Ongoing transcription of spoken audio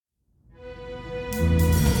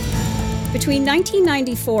Between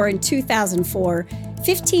 1994 and 2004,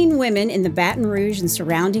 15 women in the Baton Rouge and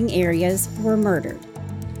surrounding areas were murdered.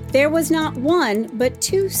 There was not one, but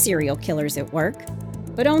two serial killers at work,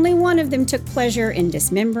 but only one of them took pleasure in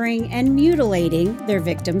dismembering and mutilating their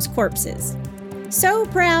victims' corpses. So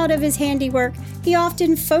proud of his handiwork, he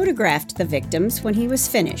often photographed the victims when he was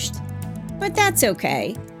finished. But that's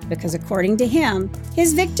okay, because according to him,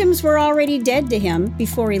 his victims were already dead to him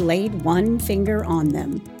before he laid one finger on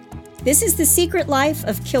them. This is the secret life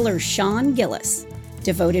of killer Sean Gillis,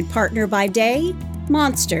 devoted partner by day,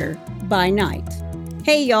 monster by night.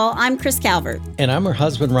 Hey y'all, I'm Chris Calvert. And I'm her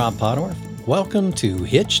husband, Rob Potterworth. Welcome to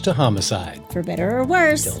Hitch to Homicide. For better or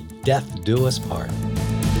worse. Till death do us part.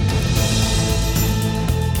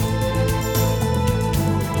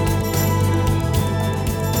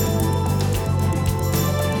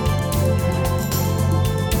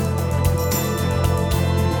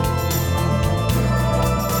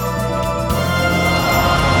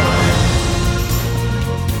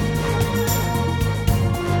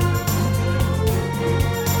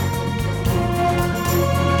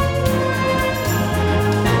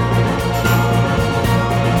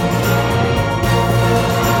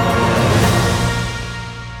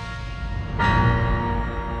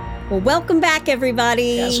 Well, welcome back,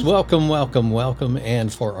 everybody. Yes, welcome.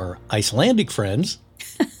 And for our Icelandic friends,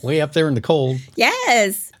 way up there in the cold.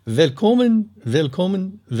 Yes. Velkommen.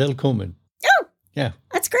 Oh, yeah.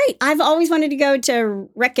 That's great. I've always wanted to go to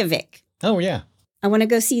Reykjavik. Oh, yeah. I want to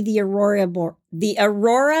go see the Aurora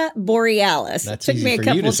Borealis. That's Took me a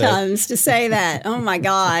couple times to say that. Oh, my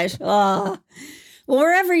gosh. Oh. Well,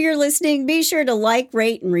 wherever you're listening, be sure to like,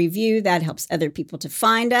 rate, and review. That helps other people to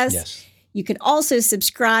find us. Yes. You can also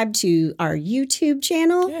subscribe to our YouTube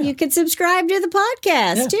channel. Yeah. You can subscribe to the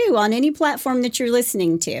podcast, too, on any platform that you're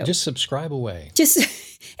listening to. Just subscribe away. Just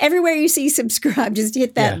everywhere you see subscribe, just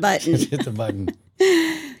hit that button. Just hit the button.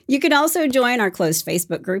 You can also join our closed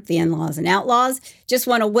Facebook group, The In-Laws and Outlaws. Just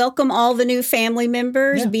want to welcome all the new family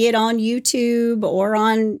members, be it on YouTube or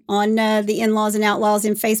on the In-Laws and Outlaws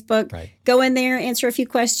in Facebook. Right. Go in there, answer a few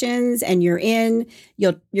questions, and you're in.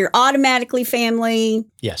 You're automatically family.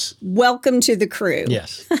 Yes. Welcome to the crew.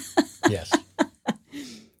 Yes. Yes.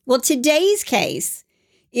 Well, today's case,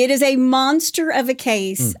 it is a monster of a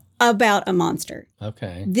case about a monster.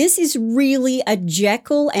 Okay. This is really a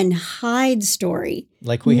Jekyll and Hyde story.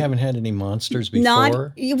 Like we haven't had any monsters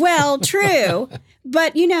before? Well, true.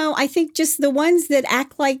 But, I think just the ones that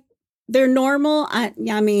act like they're normal. I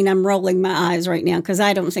mean, I'm rolling my eyes right now because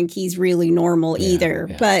I don't think he's really normal either.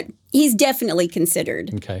 Yeah. But he's definitely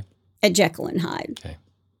considered a Jekyll and Hyde. Okay.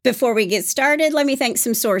 Before we get started, let me thank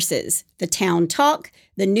some sources. The Town Talk,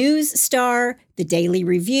 the News Star, the Daily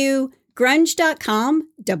Review, Grunge.com,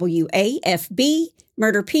 WAFB,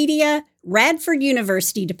 Murderpedia, Radford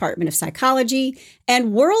University Department of Psychology,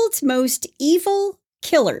 and World's Most Evil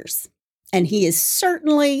Killers. And he is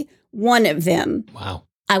certainly one of them. Wow.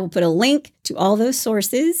 I will put a link to all those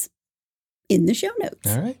sources in the show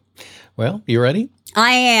notes. All right. Well, you ready?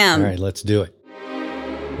 I am. All right, let's do it.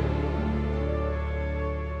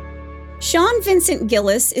 Sean Vincent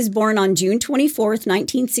Gillis is born on June 24th,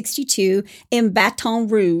 1962 in Baton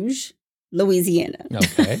Rouge, Louisiana.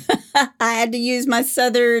 Okay. I had to use my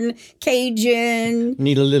Southern Cajun.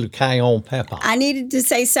 Need a little cayenne pepper. I needed to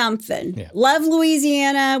say something. Yeah. Love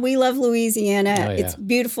Louisiana. We love Louisiana. Oh, yeah. It's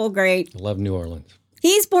beautiful, great. Love New Orleans.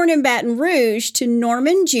 He's born in Baton Rouge to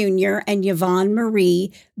Norman Jr. and Yvonne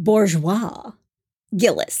Marie Bourgeois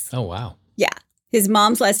Gillis. Oh, wow. Yeah. His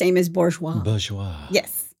mom's last name is Bourgeois. Bourgeois.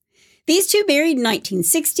 Yes. These two married in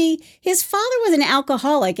 1960. His father was an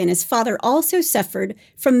alcoholic, and his father also suffered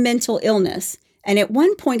from mental illness. And at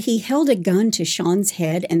one point, he held a gun to Sean's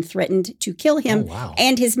head and threatened to kill him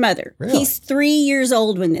and his mother. Really? He's 3 years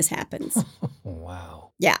old when this happens.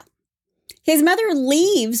 Wow. Yeah. His mother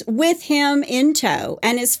leaves with him in tow,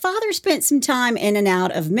 and his father spent some time in and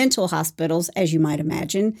out of mental hospitals, as you might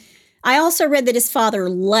imagine. I also read that his father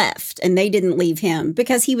left, and they didn't leave him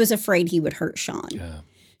because he was afraid he would hurt Sean. Yeah.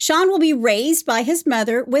 Sean will be raised by his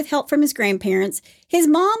mother with help from his grandparents. His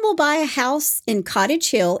mom will buy a house in Cottage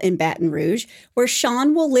Hill in Baton Rouge, where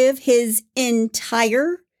Sean will live his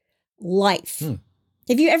entire life.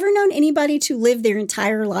 Have you ever known anybody to live their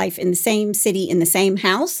entire life in the same city, in the same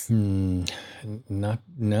house? No.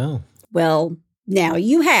 Well, now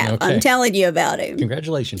you have. Okay. I'm telling you about him.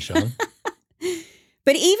 Congratulations, Sean.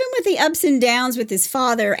 But even with the ups and downs with his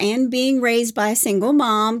father and being raised by a single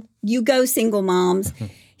mom, you go single moms,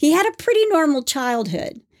 he had a pretty normal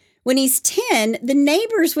childhood. When he's 10, the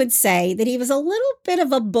neighbors would say that he was a little bit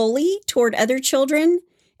of a bully toward other children,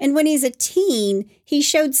 And when he's a teen, he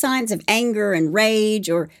showed signs of anger and rage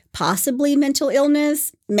or possibly mental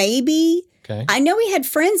illness, maybe. Okay. I know he had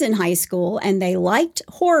friends in high school and they liked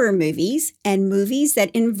horror movies and movies that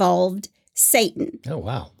involved Satan. Oh,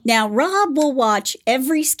 wow. Now, Rob will watch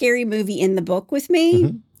every scary movie in the book with me.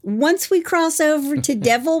 Mm-hmm. Once we cross over to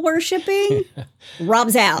devil worshiping,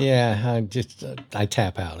 Rob's out. Yeah, I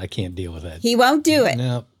tap out. I can't deal with that. He won't do it.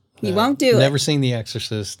 No. He won't do it. Never seen The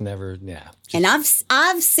Exorcist. Never, And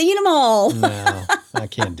I've seen them all. No, I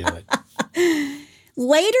can't do it.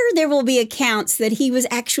 Later, there will be accounts that he was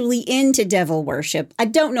actually into devil worship. I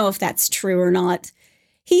don't know if that's true or not.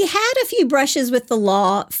 He had a few brushes with the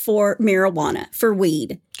law for marijuana, for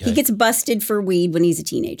weed. Okay. He gets busted for weed when he's a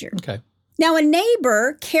teenager. Okay. Now, a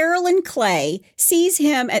neighbor, Carolyn Clay, sees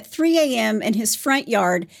him at 3 a.m. in his front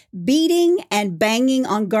yard beating and banging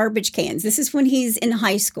on garbage cans. This is when he's in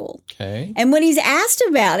high school. Okay. And when he's asked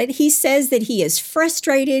about it, he says that he is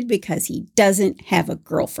frustrated because he doesn't have a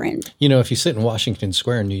girlfriend. You know, if you sit in Washington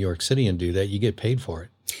Square in New York City and do that, you get paid for it.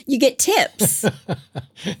 You get tips.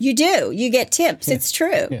 You do. You get tips. It's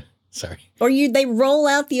true. Yeah. Sorry. Or they roll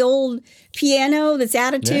out the old piano that's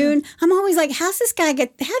out of tune. I'm always like, how'd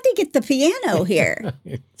he get the piano here?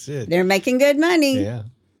 That's it. They're making good money. Yeah.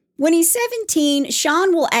 When he's 17,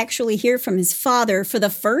 Sean will actually hear from his father for the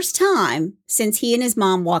first time since he and his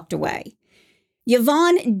mom walked away.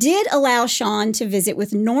 Yvonne did allow Sean to visit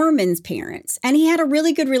with Norman's parents, and he had a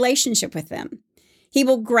really good relationship with them. He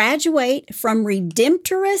will graduate from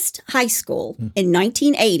Redemptorist High School in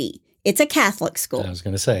 1980. It's a Catholic school. I was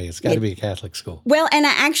going to say, it's got to be a Catholic school. Well, and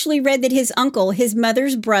I actually read that his uncle, his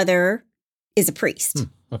mother's brother, is a priest.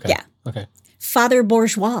 Okay. Yeah. Okay. Father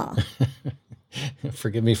Bourgeois.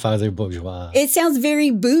 Forgive me, Father Bourgeois. It sounds very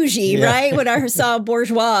bougie, right? When I saw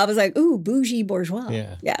bourgeois, I was like, ooh, bougie bourgeois.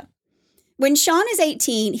 Yeah. Yeah. When Sean is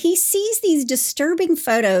 18, he sees these disturbing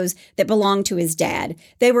photos that belong to his dad.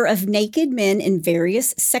 They were of naked men in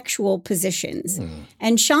various sexual positions.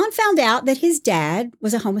 And Sean found out that his dad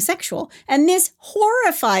was a homosexual. And this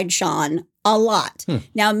horrified Sean a lot.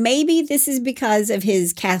 Now, maybe this is because of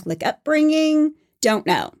his Catholic upbringing. Don't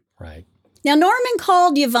know. Right. Now, Norman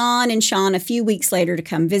called Yvonne and Sean a few weeks later to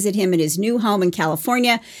come visit him at his new home in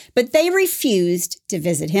California, but they refused to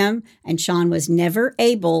visit him, and Sean was never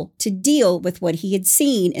able to deal with what he had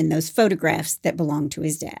seen in those photographs that belonged to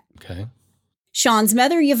his dad. Okay. Sean's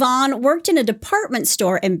mother, Yvonne, worked in a department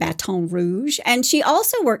store in Baton Rouge, and she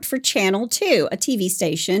also worked for Channel 2, a TV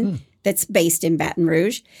station that's based in Baton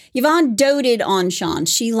Rouge. Yvonne doted on Sean.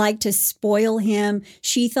 She liked to spoil him.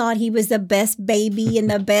 She thought he was the best baby and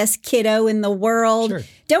the best kiddo in the world. Sure.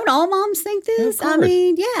 Don't all moms think this? Yeah, I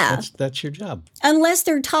mean, yeah. That's your job. Unless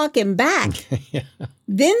they're talking back. Yeah.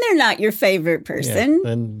 Then they're not your favorite person.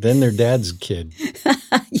 Yeah. Then their dad's kid.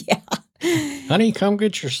 Yeah. Honey, come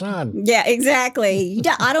get your son. Yeah, exactly.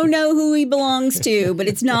 I don't know who he belongs to, but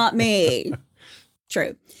it's not me.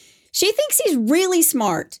 True. She thinks he's really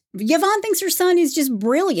smart. Yvonne thinks her son is just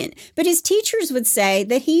brilliant, but his teachers would say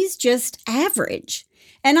that he's just average.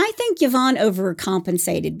 And I think Yvonne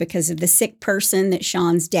overcompensated because of the sick person that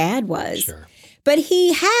Sean's dad was. Sure. But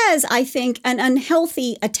he has, I think, an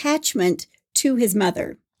unhealthy attachment to his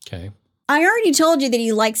mother. Okay. I already told you that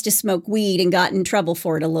he likes to smoke weed and got in trouble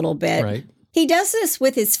for it a little bit. Right. He does this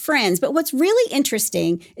with his friends, but what's really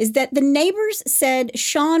interesting is that the neighbors said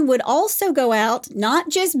Sean would also go out, not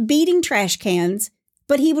just beating trash cans,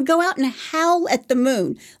 but he would go out and howl at the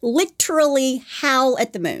moon, literally howl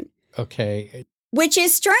at the moon. Okay. Which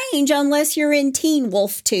is strange unless you're in Teen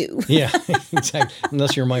Wolf 2. Yeah, exactly.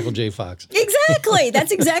 Unless you're Michael J. Fox. Exactly.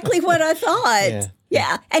 That's exactly what I thought.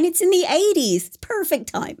 Yeah. And it's in the 80s. It's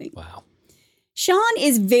perfect timing. Wow. Sean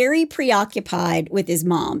is very preoccupied with his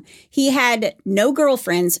mom. He had no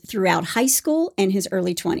girlfriends throughout high school and his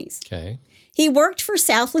early 20s. Okay. He worked for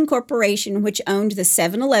Southland Corporation, which owned the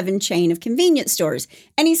 7-Eleven chain of convenience stores,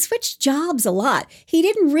 and he switched jobs a lot. He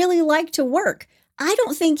didn't really like to work. I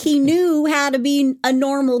don't think he knew how to be a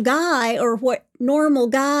normal guy or what normal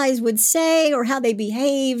guys would say or how they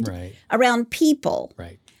behaved around people.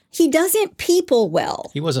 Right. He doesn't people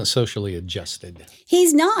well. He wasn't socially adjusted.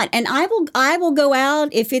 He's not. And I will go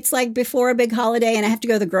out if it's like before a big holiday and I have to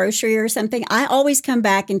go to the grocery or something. I always come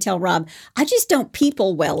back and tell Rob, I just don't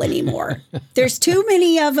people well anymore. There's too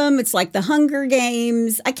many of them. It's like the Hunger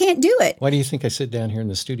Games. I can't do it. Why do you think I sit down here in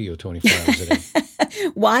the studio 24 hours a day?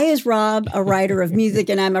 Why is Rob a writer of music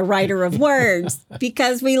and I'm a writer of words?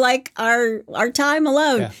 Because we like our time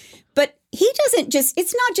alone. Yeah. But he doesn't just,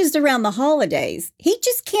 it's not just around the holidays. He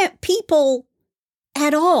just can't people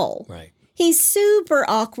at all. Right. He's super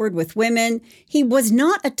awkward with women. He was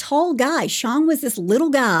not a tall guy. Sean was this little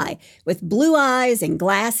guy with blue eyes and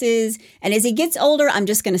glasses. And as he gets older, I'm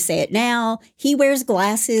just going to say it now, he wears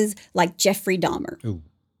glasses like Jeffrey Dahmer. Ooh.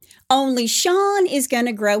 Only Sean is going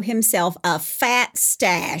to grow himself a fat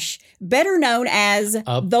stash, better known as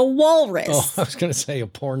the walrus. Oh, I was going to say a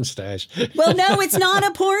porn stash. Well, no, it's not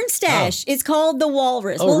a porn stash. It's called the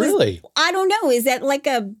walrus. Oh, well, really? I don't know. Is that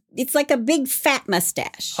it's like a big fat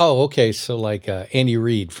mustache. Oh, okay. So like Andy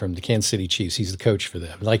Reid from the Kansas City Chiefs, he's the coach for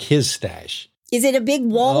them. Like his stash. Is it a big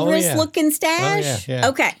walrus-looking stash? Oh, yeah.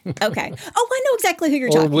 Okay. Oh, I know exactly who you're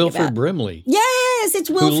or talking about. Or Wilford Brimley. Yes, it's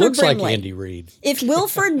Wilford Brimley. Who looks like Andy Reid. If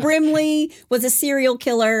Wilford Brimley was a serial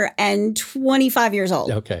killer and 25 years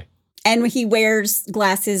old. Okay. And he wears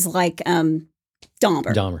glasses like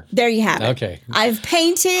Dahmer. There you have it. Okay. I've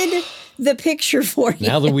painted the picture for you.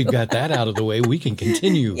 Now that we've got that out of the way, we can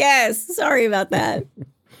continue. Yes, sorry about that.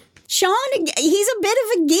 Sean, he's a bit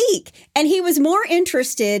of a geek, and he was more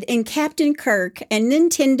interested in Captain Kirk and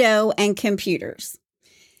Nintendo and computers.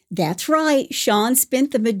 That's right, Sean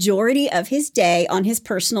spent the majority of his day on his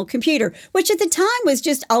personal computer, which at the time was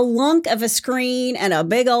just a lunk of a screen and a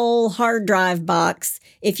big old hard drive box.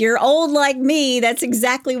 If you're old like me, that's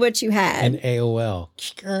exactly what you had. And AOL.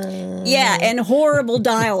 Yeah, and horrible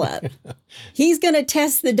dial-up. He's going to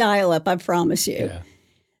test the dial-up, I promise you. Yeah.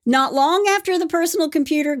 Not long after the personal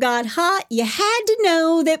computer got hot, you had to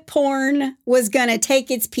know that porn was going to take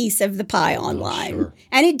its piece of the pie online. Sure.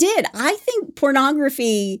 And it did. I think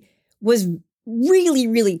pornography was really,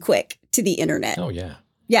 really quick to the internet. Oh, yeah.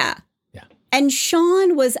 Yeah. Yeah. And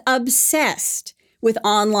Sean was obsessed with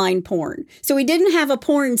online porn. So he didn't have a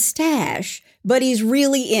porn stash, but he's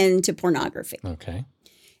really into pornography. Okay.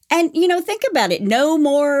 And, think about it. No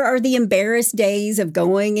more are the embarrassed days of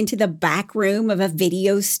going into the back room of a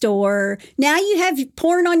video store. Now you have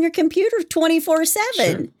porn on your computer 24/7.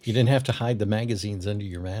 Sure. You didn't have to hide the magazines under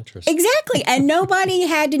your mattress. Exactly. And nobody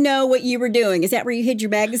had to know what you were doing. Is that where you hid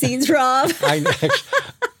your magazines, Rob?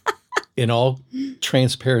 In all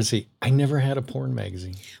transparency, I never had a porn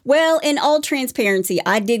magazine. Well, in all transparency,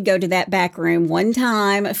 I did go to that back room one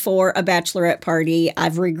time for a bachelorette party.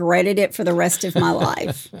 I've regretted it for the rest of my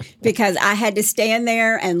life because I had to stand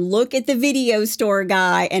there and look at the video store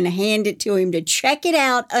guy and hand it to him to check it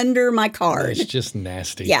out under my card. It's just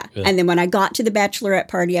nasty. Yeah. Ugh. And then when I got to the bachelorette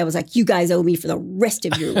party, I was like, you guys owe me for the rest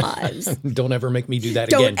of your lives. Don't ever make me do that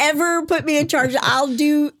again. Don't ever put me in charge. I'll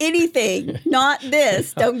do anything, not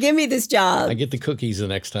this. Don't give me this job. I get the cookies the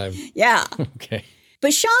next time. Yeah. Okay.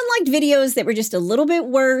 But Sean liked videos that were just a little bit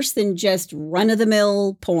worse than just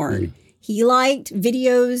run-of-the-mill porn. He liked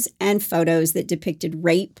videos and photos that depicted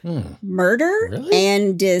rape, murder, Really?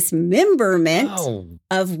 and dismemberment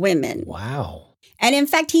of women. Wow. And in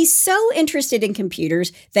fact, he's so interested in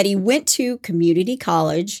computers that he went to community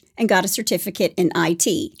college and got a certificate in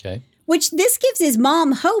IT. Okay. Which this gives his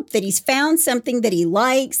mom hope that he's found something that he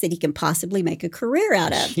likes, that he can possibly make a carear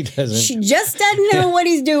out of. She doesn't. She just doesn't know what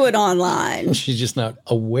he's doing online. She's just not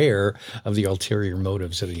aware of the ulterior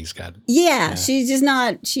motives that he's got. Yeah, she's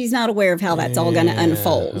not aware of how that's all going to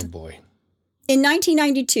unfold. Oh, boy. In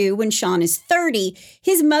 1992, when Sean is 30,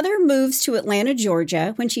 his mother moves to Atlanta,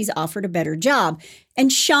 Georgia, when she's offered a better job.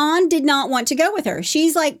 And Sean did not want to go with her.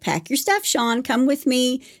 She's like, pack your stuff, Sean, come with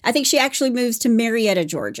me. I think she actually moves to Marietta,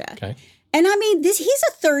 Georgia. Okay. And I mean, he's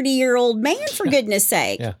a 30-year-old man, for goodness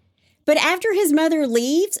sake. Yeah. But after his mother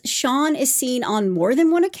leaves, Sean is seen on more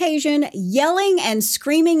than one occasion yelling and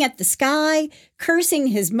screaming at the sky, cursing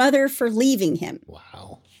his mother for leaving him.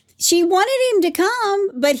 Wow. She wanted him to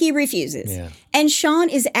come, but he refuses. Yeah. And Sean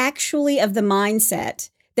is actually of the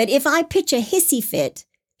mindset that if I pitch a hissy fit,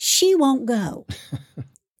 she won't go.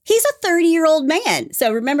 He's a 30-year-old man.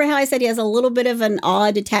 So remember how I said he has a little bit of an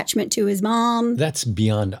odd attachment to his mom? That's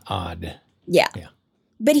beyond odd. Yeah.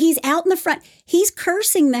 But he's out in the front. He's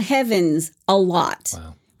cursing the heavens a lot.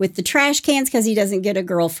 Wow. With the trash cans because he doesn't get a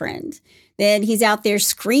girlfriend. Then he's out there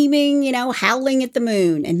screaming, howling at the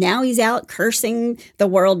moon. And now he's out cursing the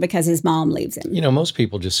world because his mom leaves him. Most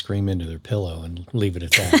people just scream into their pillow and leave it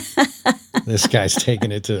at that. This guy's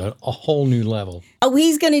taking it to a whole new level. Oh,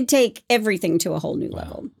 he's going to take everything to a whole new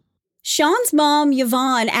level. Sean's mom,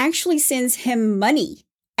 Yvonne, actually sends him money.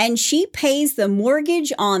 And she pays the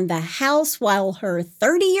mortgage on the house while her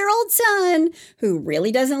 30-year-old son, who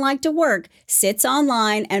really doesn't like to work, sits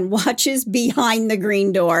online and watches Behind the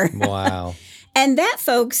Green Door. Wow. And that,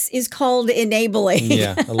 folks, is called enabling.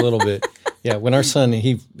 Yeah, a little bit. Yeah, when our son,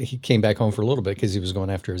 he came back home for a little bit because he was going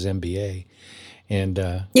after his MBA. And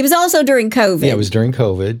it was also during COVID. Yeah, it was during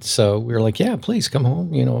COVID. So we were like, yeah, please come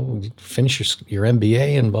home, finish your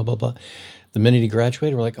MBA and blah, blah, blah. The minute he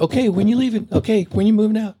graduated, we're like, okay, when you leaving? Okay, when you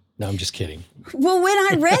moving out? No, I'm just kidding. Well, when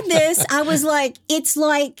I read this, I was like, it's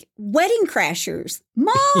like Wedding Crashers.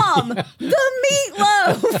 Mom, the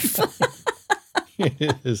meatloaf.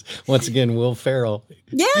 It is. Once again, Will Ferrell.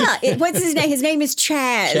 Yeah. What's his name? His name is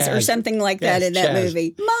Chaz. Or something like that in that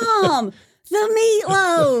movie. Mom, the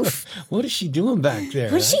meatloaf. What is she doing back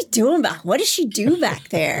there? What is she doing back? What does she do back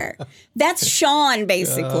there? That's Sean,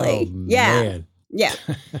 basically. Oh, yeah. man. Yeah.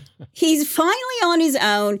 He's finally on his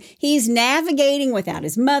own. He's navigating without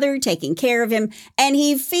his mother taking care of him, and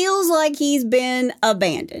he feels like he's been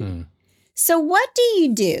abandoned. So what do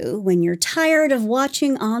you do when you're tired of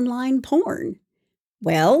watching online porn?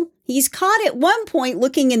 Well, he's caught at one point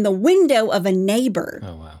looking in the window of a neighbor.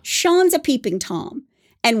 Oh, wow. Sean's a peeping Tom.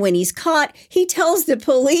 And when he's caught, he tells the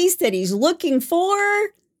police that he's looking for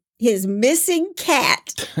his missing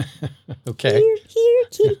cat. Okay. Here,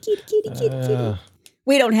 kitty, kitty, kitty, kitty, kitty.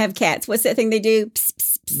 We don't have cats. What's that thing they do? Psst,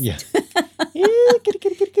 psst, psst. Yeah. Kitty, kitty,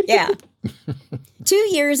 kitty, kitty. Yeah. 2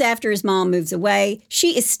 years after his mom moves away,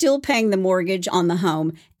 she is still paying the mortgage on the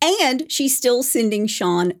home, and she's still sending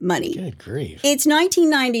Sean money. Good grief. It's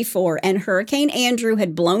 1994, and Hurricane Andrew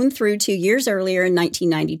had blown through 2 years earlier in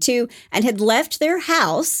 1992 and had left their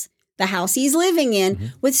house, the house he's living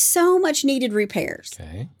in, with so much needed repairs.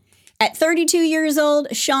 Okay. At 32 years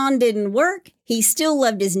old, Sean didn't work. He still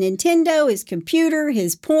loved his Nintendo, his computer,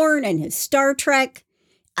 his porn, and his Star Trek.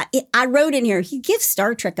 I wrote in here, he gives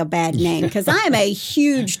Star Trek a bad name because I am a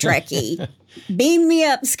huge Trekkie. Beam me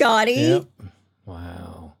up, Scotty. Yep.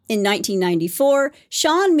 Wow. In 1994,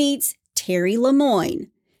 Sean meets Terry Lemoyne.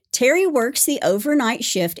 Terry works the overnight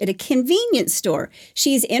shift at a convenience store.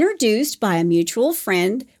 She's introduced by a mutual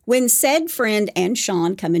friend when said friend and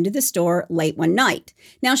Sean come into the store late one night.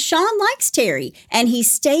 Now, Sean likes Terry, and he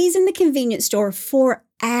stays in the convenience store for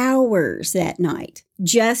hours that night,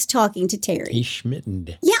 just talking to Terry. He's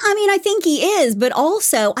schmittened. Yeah, I mean, I think he is, but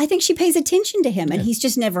also I think she pays attention to him, and he's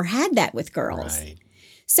just never had that with girls. Right.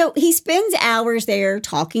 So he spends hours there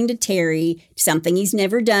talking to Terry, something he's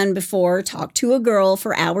never done before, talk to a girl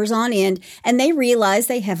for hours on end, and they realize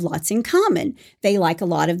they have lots in common. They like a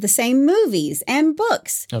lot of the same movies and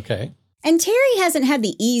books. Okay. And Terry hasn't had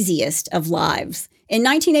the easiest of lives. In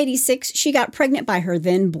 1986, she got pregnant by her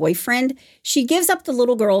then boyfriend. She gives up the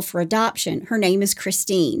little girl for adoption. Her name is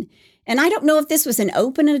Christine. And I don't know if this was an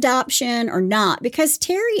open adoption or not, because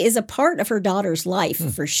Terry is a part of her daughter's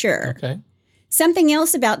life for sure. Okay. Something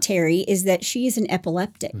else about Terry is that she is an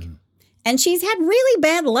epileptic. And she's had really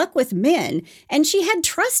bad luck with men, and she had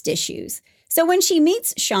trust issues. So when she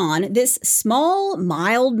meets Sean, this small,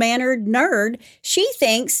 mild-mannered nerd, she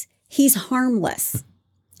thinks he's harmless.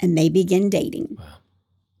 And they begin dating. Wow.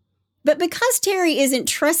 But because Terry isn't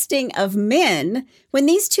trusting of men, when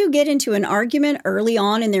these two get into an argument early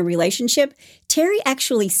on in their relationship, Terry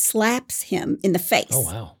actually slaps him in the face. Oh,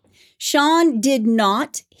 wow. Sean did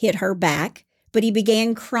not hit her back, but he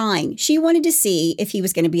began crying. She wanted to see if he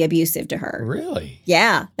was going to be abusive to her. Really?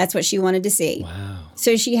 Yeah, that's what she wanted to see. Wow.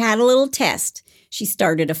 So she had a little test. She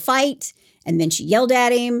started a fight, and then she yelled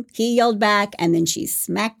at him. He yelled back, and then she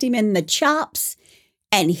smacked him in the chops.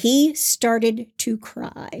 And he started to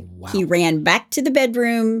cry. Wow. He ran back to the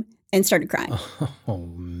bedroom and started crying. Oh,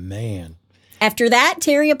 man. After that,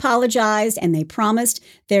 Terry apologized, and they promised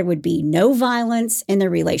there would be no violence in their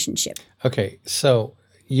relationship. Okay, so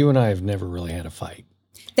you and I have never really had a fight.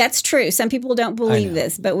 That's true. Some people don't believe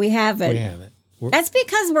this, but we haven't. We haven't. That's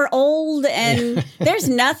because we're old and there's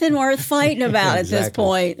nothing worth fighing about at this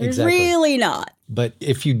point. There's really not. But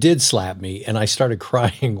if you did slap me and I started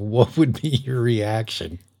crying, what would be your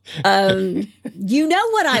reaction? You know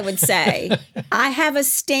what I would say. I have a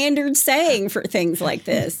standard saying for things like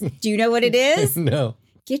this. Do you know what it is? No.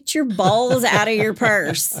 Get your balls out of your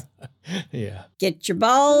purse. Yeah. Get your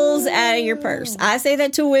balls out of your purse. I say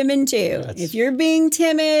that to women too. If you're being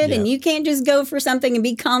timid and you can't just go for something and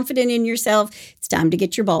be confident in yourself, it's time to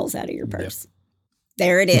get your balls out of your purse. Yep.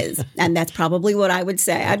 There it is. And that's probably what I would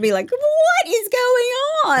say. I'd be like, what is going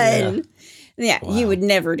on? Yeah, wow. You would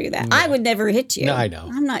never do that. No. I would never hit you. No, I know.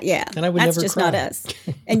 I'm not, yeah. And I would that's never just cry. Not us.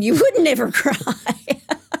 And you would never cry.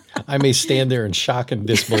 I may stand there in shock and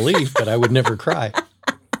disbelief, but I would never cry.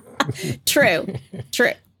 True.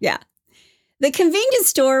 Yeah. The convenience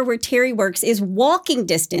store where Terry works is walking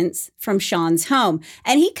distance from Sean's home,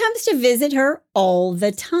 and he comes to visit her all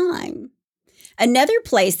the time. Another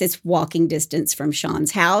place that's walking distance from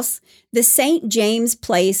Sean's house, the St. James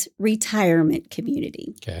Place Retirement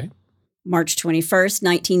Community. Okay. March 21st,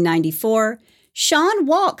 1994, Sean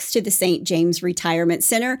walks to the St. James Retirement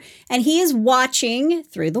Center, and he is watching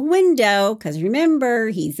through the window, because remember,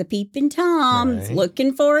 he's a peeping Tom. He's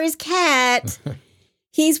looking for his cat.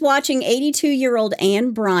 He's watching 82-year-old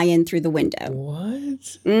Anne Bryan through the window.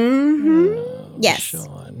 What? Mm-hmm. Oh, yes.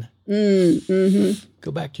 Sean. Mm-hmm.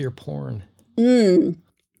 Go back to your porn.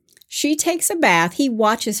 She takes a bath. He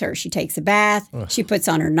watches her. She takes a bath. Ugh. She puts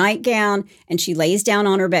on her nightgown, and she lays down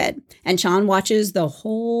on her bed. And Sean watches the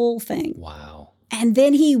whole thing. Wow. And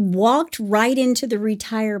then he walked right into the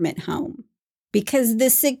retirement home because the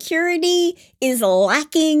security is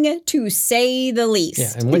lacking, to say the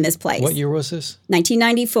least, in this place. What year was this?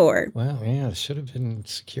 1994. Wow, yeah, it should have been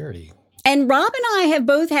security. And Rob and I have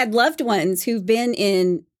both had loved ones who've been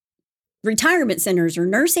in retirement centers or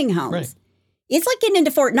nursing homes. Right. It's like getting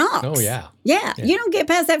into Fort Knox. Oh, yeah. Yeah, you don't get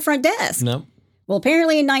past that front desk. No. Well,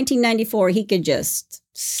 apparently in 1994, he could just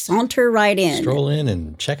saunter right in. Stroll in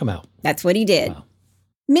and check them out. That's what he did. Wow.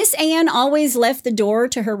 Miss Ann always left the door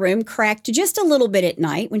to her room cracked just a little bit at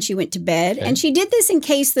night when she went to bed. Okay. And she did this in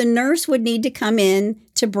case the nurse would need to come in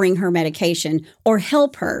to bring her medication or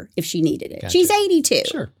help her if she needed it. Gotcha. She's 82.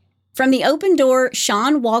 Sure. From the open door,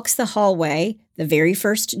 Sean walks the hallway. The very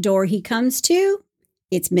first door he comes to,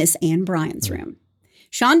 it's Miss Anne Bryan's room.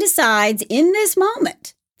 Sean decides in this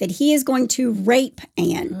moment that he is going to rape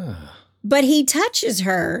Anne. But he touches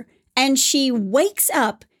her, and she wakes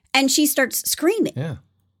up, and she starts screaming. Yeah.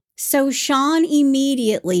 So Sean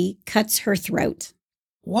immediately cuts her throat.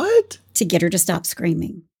 What? To get her to stop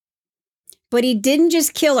screaming. But he didn't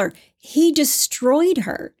just kill her. He destroyed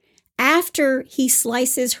her. After he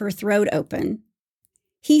slices her throat open,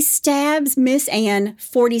 he stabs Miss Anne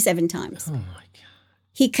 47 times. Oh, my God.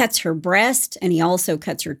 He cuts her breast, and he also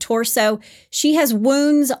cuts her torso. She has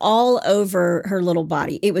wounds all over her little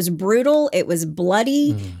body. It was brutal. It was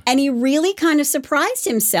bloody. And he really kind of surprised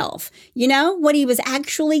himself, what he was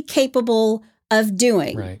actually capable of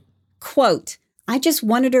doing. Right. Quote, I just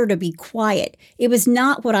wanted her to be quiet. It was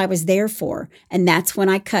not what I was there for. And that's when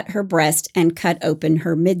I cut her breast and cut open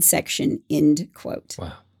her midsection, end quote.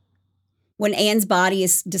 Wow. When Anne's body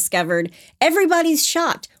is discovered, everybody's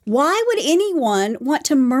shocked. Why would anyone want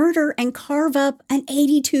to murder and carve up an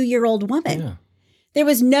 82-year-old woman? Yeah. There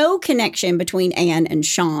was no connection between Anne and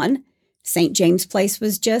Sean. St. James Place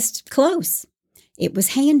was just close. It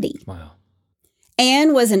was handy. Wow.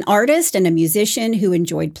 Anne was an artist and a musician who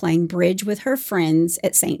enjoyed playing bridge with her friends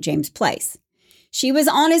at St. James Place. She was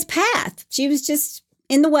on his path. She was just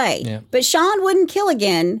in the way. Yeah. But Sean wouldn't kill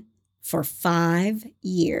again for 5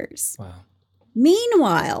 years. Wow.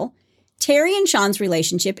 Meanwhile, Terry and Sean's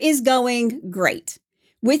relationship is going great,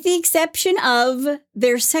 with the exception of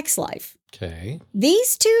their sex life. Okay.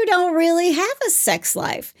 These two don't really have a sex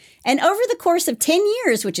life. And over the course of 10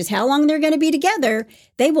 years, which is how long they're going to be together,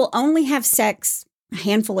 they will only have sex a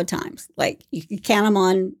handful of times. Like, you can count them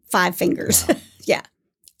on 5 fingers. Wow. Yeah.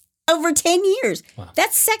 Over 10 years. Wow.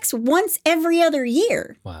 That's sex once every other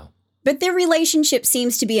year. Wow. But their relationship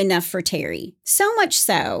seems to be enough for Terry. So much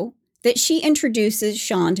so that she introduces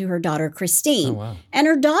Sean to her daughter, Christine. Oh, wow. And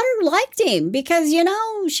her daughter liked him because,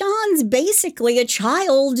 Sean's basically a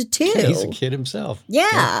child, too. He's a kid himself.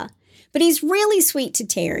 Yeah. But he's really sweet to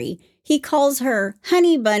Terry. He calls her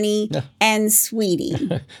Honey Bunny and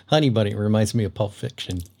Sweetie. Honey Bunny reminds me of Pulp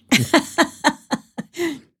Fiction.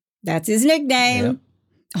 That's his nickname. Yep.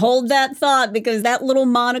 Hold that thought, because that little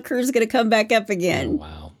moniker is going to come back up again. Oh,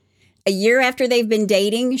 wow. A year after they've been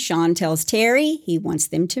dating, Sean tells Terry he wants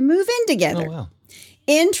them to move in together. Oh, wow.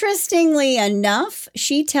 Interestingly enough,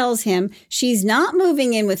 she tells him she's not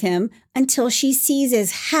moving in with him until she sees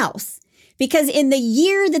his house. Because in the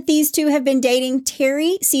year that these two have been dating,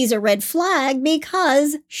 Terry sees a red flag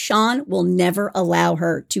because Sean will never allow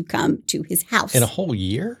her to come to his house. In a whole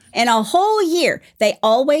year? In a whole year. They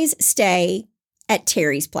always stay at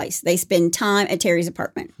Terry's place. They spend time at Terry's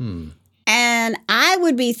apartment. And I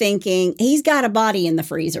would be thinking he's got a body in the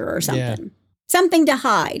freezer or something. Yeah. Something to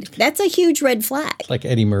hide. That's a huge red flag. Like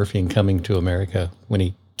Eddie Murphy in Coming to America when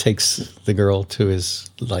he takes the girl to his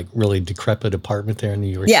really decrepit apartment there in New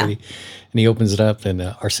York City. And he opens it up, and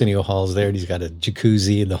Arsenio Hall's there, and he's got a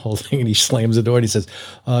jacuzzi and the whole thing, and he slams the door and he says,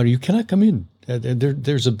 you cannot come in.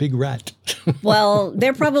 There's a big rat. Well,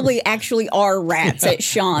 there probably actually are rats at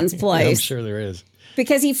Sean's place. Yeah, I'm sure there is.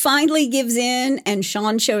 Because he finally gives in, and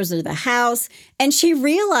Sean shows her the house, and she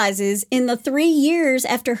realizes in the 3 years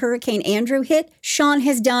after Hurricane Andrew hit, Sean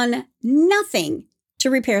has done nothing to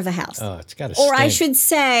repair the house. Oh, it's got to stink. Or stink. I should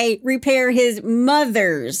say, repair his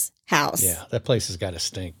mother's house. Yeah, that place has got to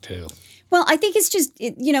stink too. Well, I think it's just,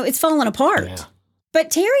 it's falling apart. Yeah. But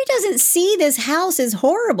Terry doesn't see this house as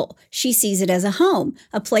horrible. She sees it as a home,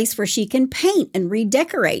 a place where she can paint and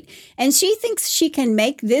redecorate. And she thinks she can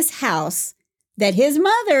make this house that his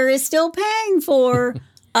mother is still paying for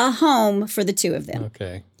a home for the two of them.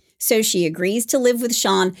 Okay. So she agrees to live with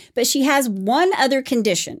Sean, but she has one other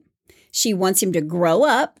condition. She wants him to grow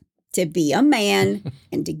up, to be a man,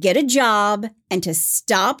 and to get a job, and to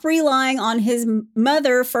stop relying on his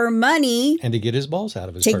mother for money. And to get his balls out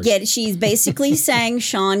of his purse. She's basically saying,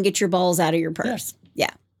 Sean, get your balls out of your purse.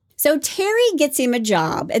 Yeah. So Terry gets him a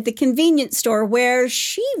job at the convenience store where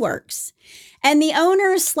she works. And the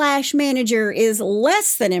owner/manager is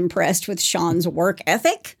less than impressed with Sean's work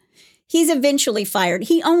ethic. He's eventually fired.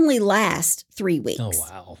 He only lasts 3 weeks. Oh,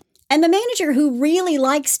 wow. And the manager, who really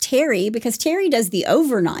likes Terry because Terry does the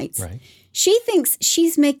overnights, Right. She thinks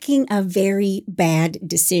she's making a very bad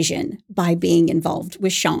decision by being involved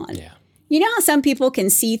with Sean. Yeah. You know how some people can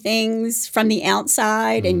see things from the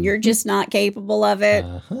outside and you're just not capable of it?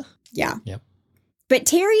 Uh-huh. Yeah. Yep. But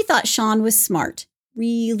Terry thought Sean was smart,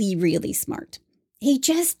 really, really smart. He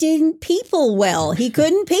just didn't people well. He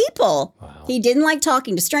couldn't people. Wow. He didn't like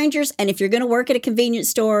talking to strangers. And if you're going to work at a convenience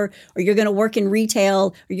store or you're going to work in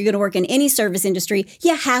retail or you're going to work in any service industry,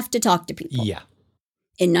 you have to talk to people. Yeah.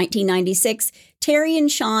 In 1996, Terry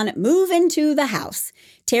and Sean move into the house.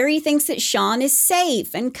 Terry thinks that Sean is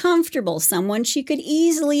safe and comfortable, someone she could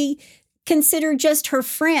easily consider just her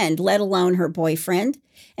friend, let alone her boyfriend.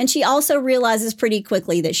 And she also realizes pretty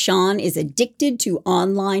quickly that Sean is addicted to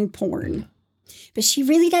online porn. But she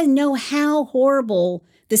really doesn't know how horrible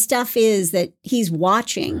the stuff is that he's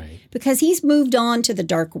watching, Right. because he's moved on to the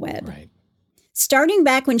dark web. Right. Starting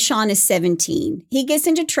back when Sean is 17, he gets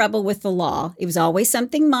into trouble with the law. It was always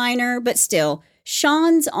something minor, but still,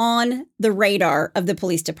 Sean's on the radar of the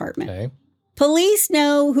police department. Okay. Police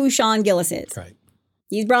know who Sean Gillis is. Right.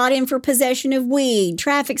 He's brought in for possession of weed,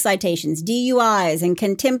 traffic citations, DUIs, and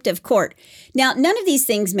contempt of court. Now, none of these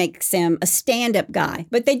things makes him a stand-up guy,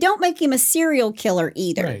 but they don't make him a serial killer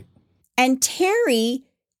either. Right. And Terry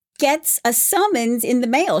gets a summons in the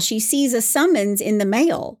mail. She sees a summons in the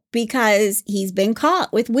mail because he's been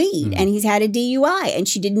caught with weed and he's had a DUI, and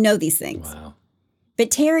she didn't know these things. Wow.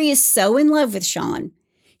 But Terry is so in love with Sean.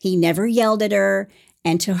 He never yelled at her.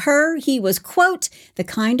 And to her, he was, quote, the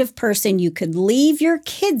kind of person you could leave your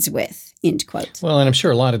kids with, end quote. Well, and I'm sure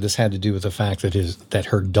a lot of this had to do with the fact that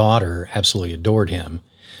her daughter absolutely adored him.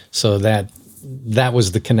 So that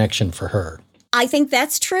was the connection for her. I think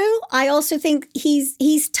that's true. I also think he's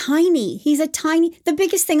tiny. The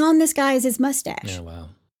biggest thing on this guy is his mustache. Yeah, wow.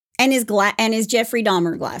 And his Jeffrey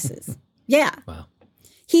Dahmer glasses. Yeah. Wow.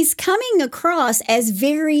 He's coming across as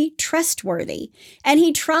very trustworthy, and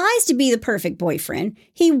he tries to be the perfect boyfriend.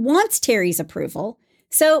 He wants Terry's approval.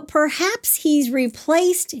 So perhaps he's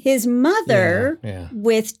replaced his mother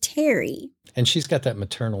with Terry. And she's got that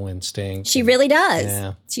maternal instinct. She really does.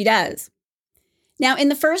 Yeah. She does. Now, in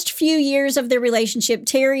the first few years of their relationship,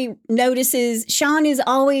 Terry notices Sean is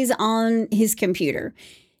always on his computer.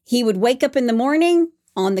 He would wake up in the morning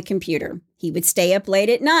on the computer. He would stay up late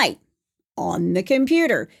at night on the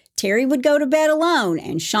computer. Terry would go to bed alone,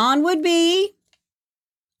 and Sean would be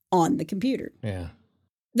on the computer. Yeah.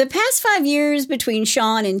 The past 5 years between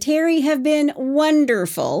Sean and Terry have been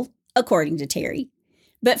wonderful, according to Terry.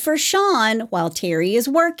 But for Sean, while Terry is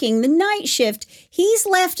working the night shift, he's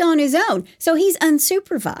left on his own, so he's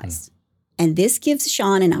unsupervised. And this gives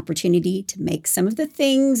Sean an opportunity to make some of the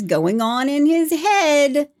things going on in his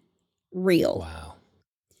head real. Wow.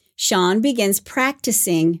 Sean begins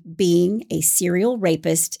practicing being a serial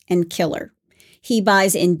rapist and killer. He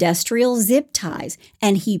buys industrial zip ties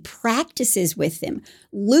and he practices with them,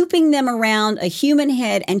 looping them around a human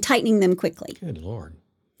head and tightening them quickly. Good Lord.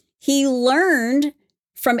 He learned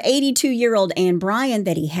from 82-year-old Ann Bryan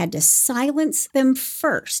that he had to silence them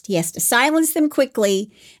first. He has to silence them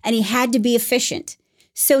quickly, and he had to be efficient.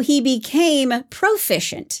 So he became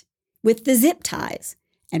proficient with the zip ties.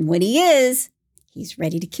 And when he is, he's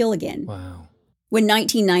ready to kill again. Wow. When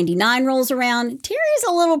 1999 rolls around, Terry's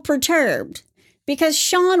a little perturbed because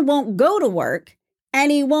Sean won't go to work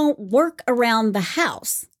and he won't work around the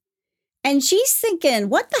house. And she's thinking,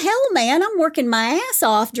 what the hell, man? I'm working my ass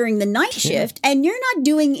off during the night shift and you're not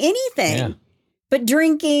doing anything but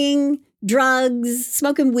drinking, drugs,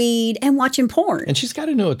 smoking weed, and watching porn. And she's got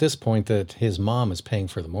to know at this point that his mom is paying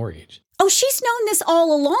for the mortgage. Oh, she's known this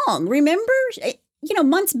all along. Remember?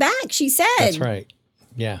 Months back, she said. That's right.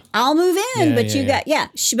 Yeah. I'll move in, Yeah, but yeah,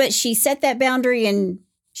 but she set that boundary and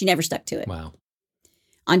she never stuck to it. Wow.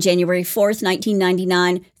 On January 4th,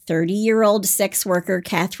 1999, 30-year-old sex worker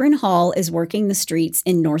Catherine Hall is working the streets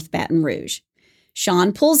in North Baton Rouge.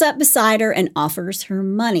 Sean pulls up beside her and offers her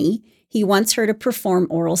money. He wants her to perform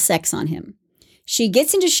oral sex on him. She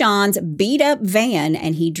gets into Sean's beat-up van,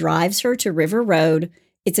 and he drives her to River Road.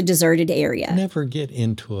 It's a deserted area. Never get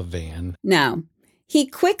into a van. No. He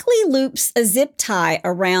quickly loops a zip tie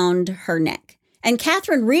around her neck, and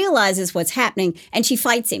Catherine realizes what's happening, and she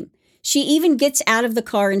fights him. She even gets out of the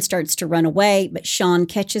car and starts to run away, but Sean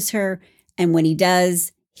catches her, and when he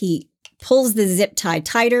does, he pulls the zip tie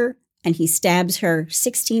tighter, and he stabs her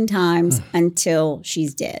 16 times until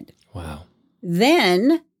she's dead. Wow.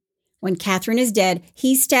 Then, when Catherine is dead,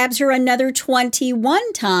 he stabs her another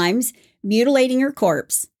 21 times, mutilating her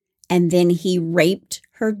corpse, and then he raped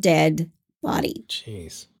her dead body.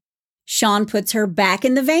 Jeez. Sean puts her back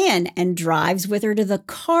in the van and drives with her to the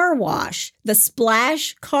car wash, the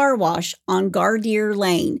Splash Car Wash on Gardere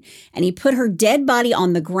Lane, and he put her dead body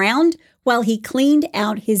on the ground while he cleaned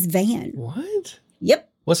out his van. What? Yep.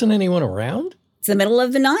 Wasn't anyone around? It's the middle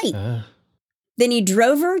of the night. Then he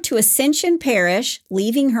drove her to Ascension Parish,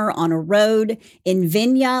 leaving her on a road in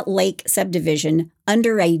Vinya Lake subdivision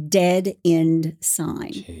under a dead-end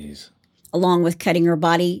sign. Jeez. Along with cutting her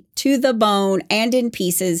body to the bone and in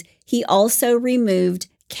pieces, he also removed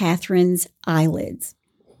Catherine's eyelids.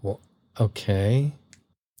 Well, okay.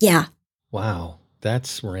 Yeah. Wow.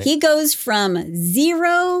 That's right. He goes from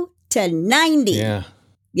 0 to 90. Yeah.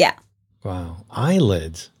 Yeah. Wow.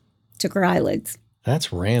 Eyelids. Took her eyelids.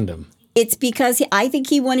 That's random. It's because I think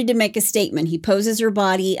he wanted to make a statement. He poses her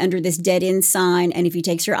body under this dead-end sign, and if he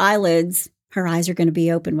takes her eyelids, her eyes are going to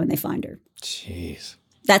be open when they find her. Jeez.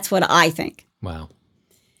 That's what I think. Wow.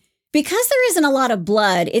 Because there isn't a lot of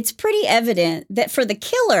blood, it's pretty evident that for the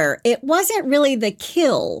killer, it wasn't really the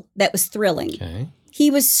kill that was thrilling. Okay.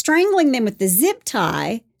 He was strangling them with the zip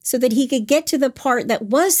tie so that he could get to the part that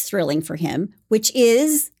was thrilling for him, which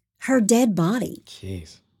is her dead body.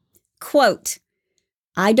 Jeez. Quote,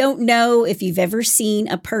 I don't know if you've ever seen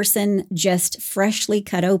a person just freshly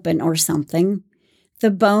cut open or something.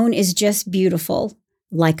 The bone is just beautiful,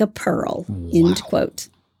 like a pearl, end quote.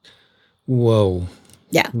 Whoa.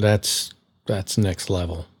 Yeah. That's next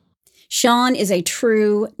level. Sean is a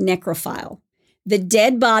true necrophile. The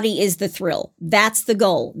dead body is the thrill. That's the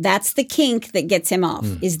goal. That's the kink that gets him off,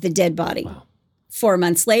 is the dead body. Wow. 4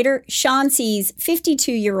 months later, Sean sees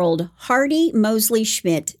 52-year-old Hardy Mosley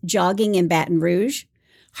Schmidt jogging in Baton Rouge.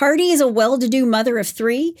 Hardy is a well-to-do mother of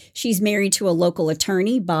 3. She's married to a local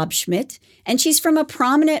attorney, Bob Schmidt, and she's from a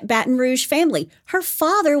prominent Baton Rouge family. Her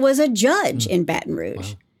father was a judge in Baton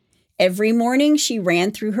Rouge. Wow. Every morning, she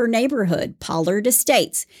ran through her neighborhood, Pollard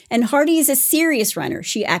Estates, and Hardy is a serious runner.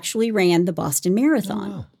 She actually ran the Boston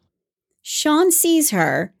Marathon. Oh, wow. Sean sees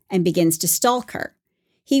her and begins to stalk her.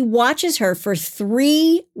 He watches her for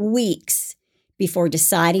 3 weeks before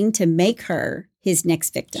deciding to make her his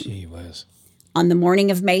next victim. Gee whiz. On the morning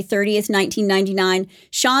of May 30th, 1999,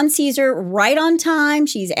 Sean sees her right on time.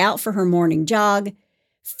 She's out for her morning jog.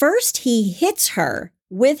 First, he hits her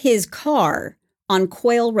with his car on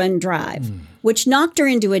Quail Run Drive, which knocked her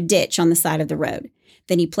into a ditch on the side of the road.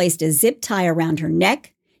 Then he placed a zip tie around her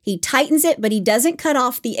neck. He tightens it, but he doesn't cut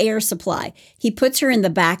off the air supply. He puts her in the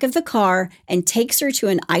back of the car and takes her to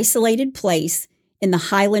an isolated place in the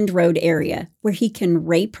Highland Road area where he can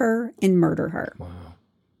rape her and murder her. Wow.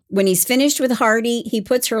 When he's finished with Hardy, he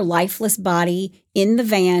puts her lifeless body in the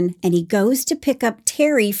van and he goes to pick up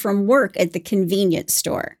Terry from work at the convenience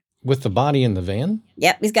store. With the body in the van?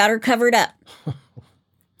 Yep, he's got her covered up.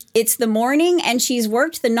 It's the morning and she's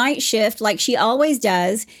worked the night shift like she always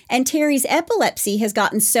does, and Terry's epilepsy has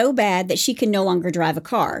gotten so bad that she can no longer drive a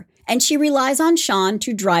car, and she relies on Sean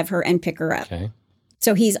to drive her and pick her up. Okay.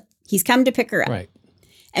 So he's come to pick her up. Right.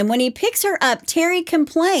 And when he picks her up, Terry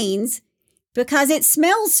complains because it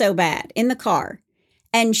smells so bad in the car.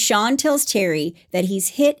 And Sean tells Terry that he's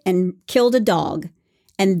hit and killed a dog,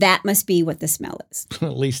 and that must be what the smell is.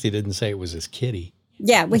 At least he didn't say it was his kitty.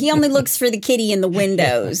 Yeah, well, he only looks for the kitty in the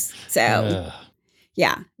windows. So,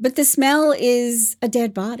 yeah. But the smell is a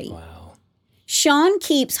dead body. Wow. Sean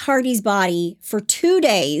keeps Hardy's body for 2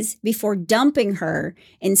 days before dumping her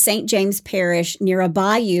in St. James Parish near a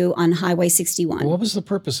bayou on Highway 61. What was the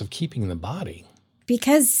purpose of keeping the body?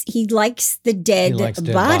 Because he likes the dead He likes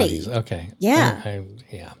dead body. bodies. Okay. Yeah.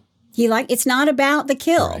 Yeah. It's not about the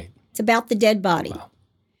kill. Right. It's about the dead body. Wow.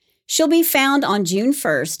 She'll be found on June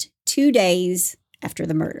 1st, 2 days after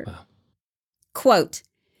the murder. Wow. Quote,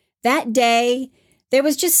 that day, there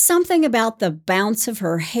was just something about the bounce of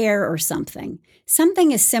her hair or something.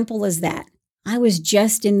 Something as simple as that. I was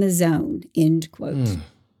just in the zone, end quote.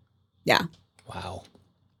 Yeah. Wow.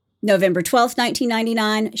 November 12th,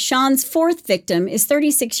 1999, Sean's 4th victim is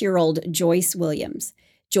 36-year-old Joyce Williams.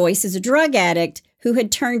 Joyce is a drug addict who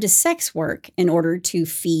had turned to sex work in order to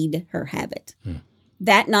feed her habit.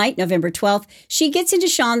 That night, November 12th, she gets into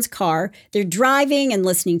Sean's car. They're driving and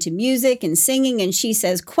listening to music and singing, and she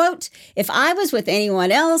says, quote, "If I was with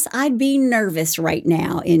anyone else, I'd be nervous right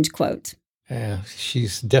now," end quote. Yeah,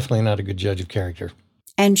 she's definitely not a good judge of character.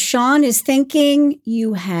 And Sean is thinking,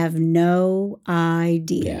 you have no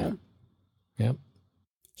idea. Yeah. Yep.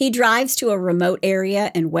 He drives to a remote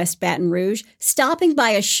area in West Baton Rouge, stopping by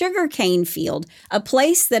a sugarcane field, a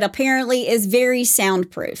place that apparently is very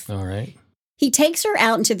soundproof. All right. He takes her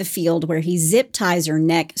out into the field where he zip ties her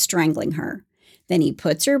neck, strangling her. Then he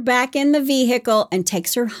puts her back in the vehicle and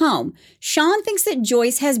takes her home. Sean thinks that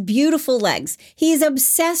Joyce has beautiful legs. He is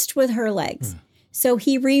obsessed with her legs. So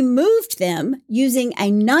he removed them using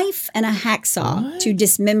a knife and a hacksaw to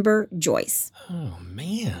dismember Joyce. Oh,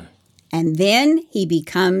 man. And then he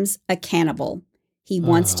becomes a cannibal. He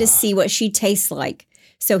wants to see what she tastes like.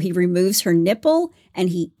 So he removes her nipple and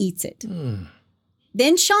he eats it.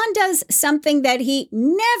 Then Sean does something that he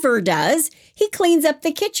never does. He cleans up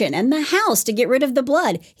the kitchen and the house to get rid of the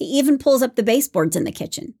blood. He even pulls up the baseboards in the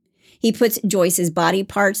kitchen. He puts Joyce's body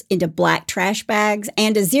parts into black trash bags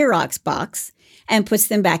and a Xerox box and puts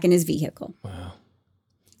them back in his vehicle. Wow.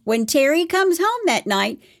 When Terry comes home that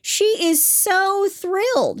night, she is so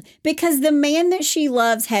thrilled because the man that she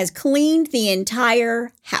loves has cleaned the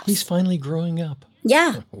entire house. He's finally growing up.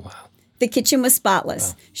 Yeah. Wow. The kitchen was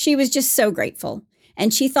spotless. Wow. She was just so grateful.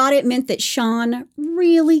 And she thought it meant that Sean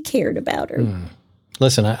really cared about her.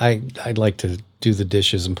 Listen, I'd like to do the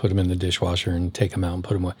dishes and put them in the dishwasher and take them out and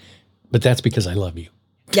put them away. But that's because I love you.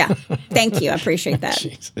 Yeah. Thank you. I appreciate that.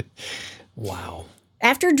 Jeez. Wow.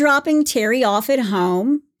 After dropping Terry off at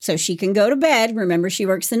home so she can go to bed, remember she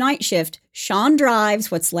works the night shift, Sean drives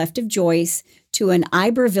what's left of Joyce to an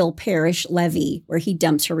Iberville Parish levee where he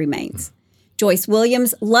dumps her remains. Joyce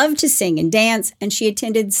Williams loved to sing and dance, and she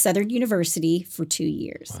attended Southern University for 2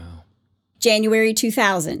 years. Wow. January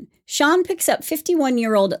 2000, Sean picks up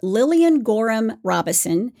 51-year-old Lillian Gorham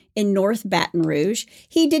Robison in North Baton Rouge.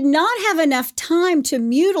 He did not have enough time to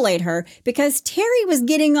mutilate her because Terry was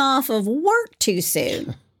getting off of work too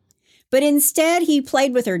soon. But instead, he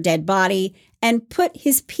played with her dead body and put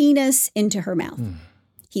his penis into her mouth.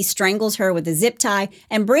 He strangles her with a zip tie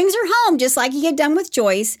and brings her home just like he had done with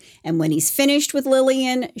Joyce. And when he's finished with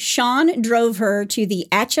Lillian, Sean drove her to the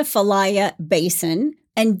Atchafalaya Basin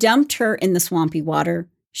and dumped her in the swampy water.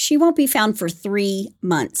 She won't be found for 3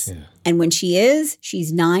 months. Yeah. And when she is,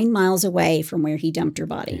 she's 9 miles away from where he dumped her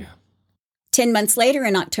body. Yeah. 10 months later,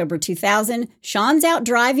 in October 2000, Sean's out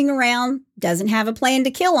driving around, doesn't have a plan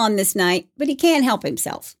to kill on this night, but he can't help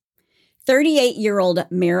himself. 38-year-old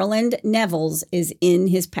Maryland Nevels is in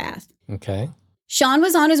his path. Okay. Sean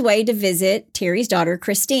was on his way to visit Terry's daughter,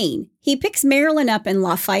 Christine. He picks Marilyn up in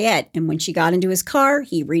Lafayette, and when she got into his car,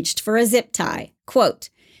 he reached for a zip tie. Quote,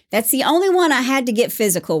 "That's the only one I had to get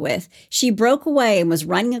physical with. She broke away and was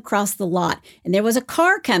running across the lot, and there was a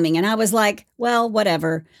car coming, and I was like, well,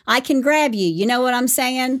 whatever. I can grab you. You know what I'm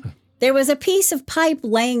saying?" There was a piece of pipe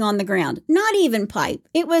laying on the ground. Not even pipe.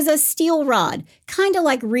 It was a steel rod, kind of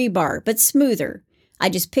like rebar, but smoother. I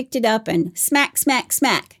just picked it up and smack, smack,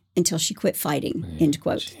 smack until she quit fighting, end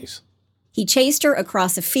quote. Geez. He chased her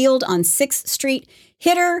across a field on 6th Street,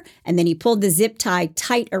 hit her, and then he pulled the zip tie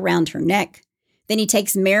tight around her neck. Then he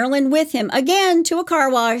takes Marilyn with him again to a car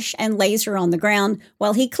wash and lays her on the ground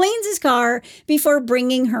while he cleans his car before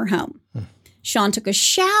bringing her home. Sean took a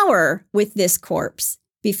shower with this corpse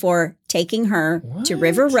before taking her to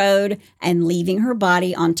River Road and leaving her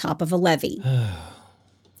body on top of a levee.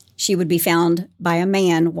 She would be found by a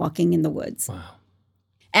man walking in the woods. Wow.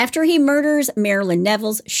 After he murders Marilyn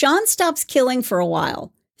Nevels, Sean stops killing for a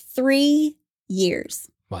while. 3 years.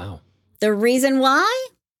 Wow. The reason why?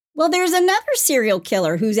 Well, there's another serial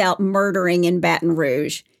killer who's out murdering in Baton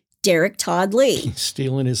Rouge. Derek Todd Lee. He's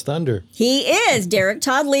stealing his thunder. He is. Derek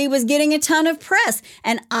Todd Lee was getting a ton of press,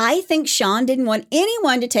 and I think Sean didn't want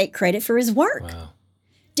anyone to take credit for his work. Wow.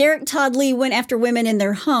 Derek Todd Lee went after women in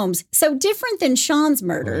their homes, so different than Sean's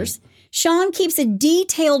murders. Right. Sean keeps a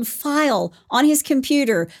detailed file on his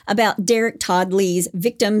computer about Derek Todd Lee's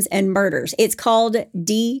victims and murders. It's called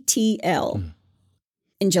DTL.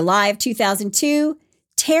 In July of 2002,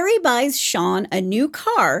 Terry buys Sean a new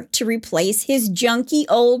car to replace his junky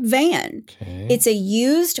old van. Okay. It's a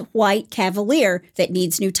used white Cavalier that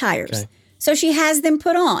needs new tires. Okay. So she has them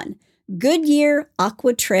put on. Goodyear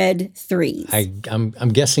Aquatread 3s. I'm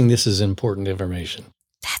guessing this is important information.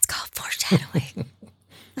 That's called foreshadowing.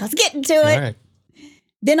 Let's get into it. All right.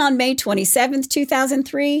 Then on May 27th,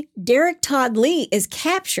 2003, Derek Todd Lee is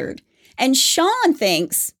captured. And Sean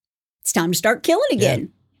thinks it's time to start killing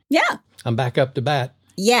again. Yeah. I'm back up to bat.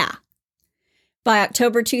 Yeah. By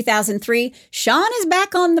October 2003, Sean is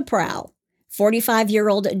back on the prowl.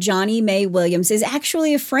 45-year-old Johnny Mae Williams is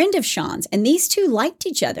actually a friend of Sean's, and these two liked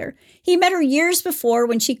each other. He met her years before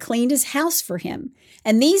when she cleaned his house for him.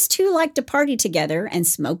 And these two liked to party together and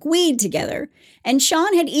smoke weed together. And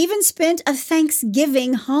Sean had even spent a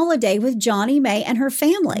Thanksgiving holiday with Johnny Mae and her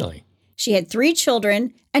family. Really? She had 3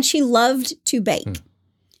 children, and she loved to bake.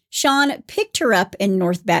 Sean picked her up in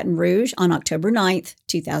North Baton Rouge on October 9th,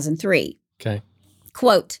 2003. Okay.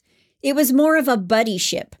 Quote, "It was more of a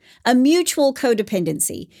buddyship, a mutual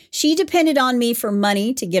codependency. She depended on me for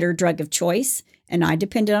money to get her drug of choice, and I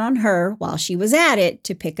depended on her while she was at it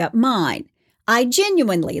to pick up mine. I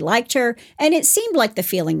genuinely liked her, and it seemed like the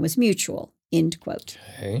feeling was mutual." End quote.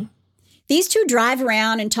 Okay. These two drive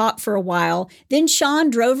around and talk for a while. Then Sean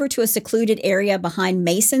drove her to a secluded area behind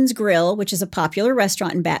Mason's Grill, which is a popular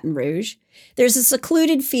restaurant in Baton Rouge. There's a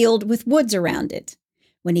secluded field with woods around it.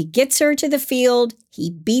 When he gets her to the field, he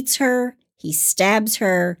beats her, he stabs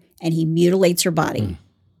her, and he mutilates her body.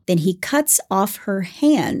 Then he cuts off her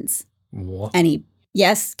hands. What? And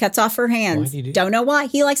cuts off her hands. Why did he Don't know why.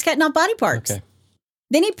 He likes cutting off body parts. Okay.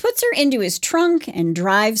 Then he puts her into his trunk and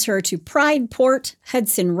drives her to Pride Port,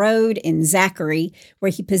 Hudson Road in Zachary,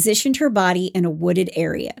 where he positioned her body in a wooded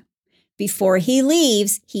area. Before he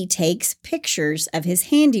leaves, he takes pictures of his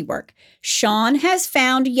handiwork. Sean has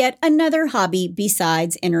found yet another hobby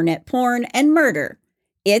besides internet porn and murder.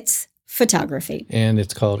 It's photography. And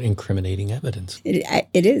it's called incriminating evidence. It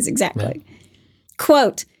is, exactly. Right.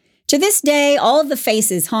 Quote, "To this day, all of the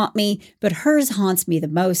faces haunt me, but hers haunts me the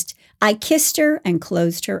most. I kissed her and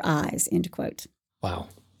closed her eyes." End quote. Wow.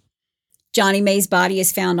 Johnny Mae's body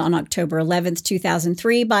is found on October 11th,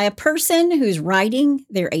 2003 by a person who's riding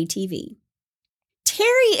their ATV.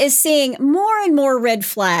 Terry is seeing more and more red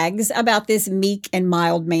flags about this meek and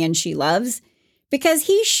mild man she loves because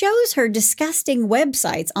he shows her disgusting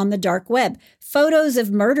websites on the dark web, photos of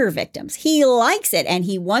murder victims. He likes it, and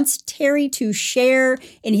he wants Terry to share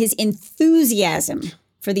in his enthusiasm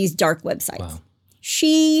for these dark websites. Wow.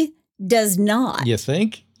 She does not. You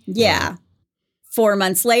think? Yeah. 4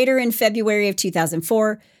 months later, in February of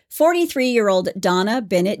 2004, 43-year-old Donna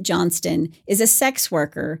Bennett Johnston is a sex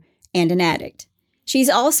worker and an addict. She's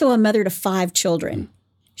also a mother to 5 children.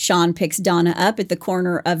 Sean picks Donna up at the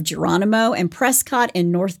corner of Geronimo and Prescott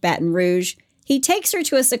in North Baton Rouge. He takes her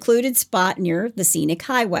to a secluded spot near the scenic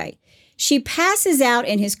highway. She passes out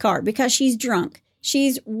in his car because she's drunk.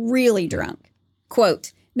 She's really drunk.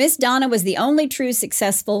 Quote, "Miss Donna was the only true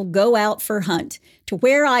successful go-out for hunt, to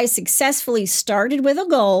where I successfully started with a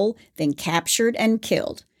goal, then captured and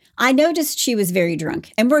killed. I noticed she was very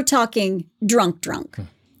drunk, and we're talking drunk.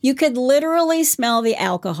 You could literally smell the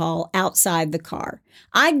alcohol outside the car.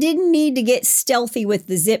 I didn't need to get stealthy with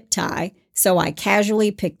the zip tie, so I casually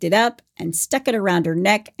picked it up and stuck it around her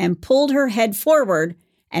neck and pulled her head forward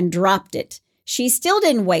and dropped it. She still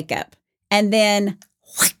didn't wake up. And then,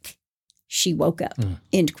 whack, she woke up."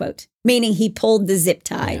 End quote. Meaning he pulled the zip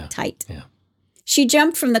tie tight. Yeah. She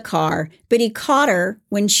jumped from the car, but he caught her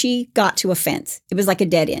when she got to a fence. It was like a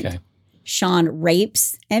dead end. Okay. Sean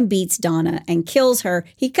rapes and beats Donna and kills her.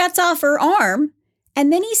 He cuts off her arm,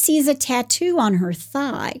 and then he sees a tattoo on her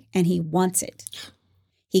thigh, and he wants it.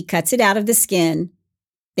 He cuts it out of the skin.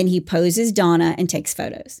 Then he poses Donna and takes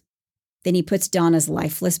photos. Then he puts Donna's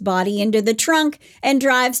lifeless body into the trunk and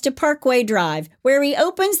drives to Parkway Drive, where he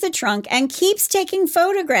opens the trunk and keeps taking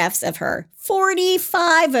photographs of her,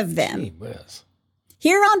 45 of them. Gee whiz.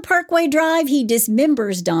 Here on Parkway Drive, he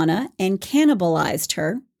dismembers Donna and cannibalized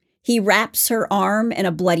her. He wraps her arm in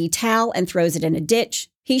a bloody towel and throws it in a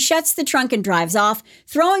ditch. He shuts the trunk and drives off,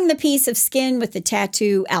 throwing the piece of skin with the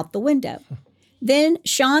tattoo out the window. Then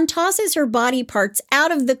Sean tosses her body parts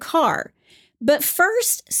out of the car, but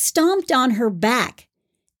first stomped on her back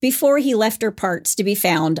before he left her parts to be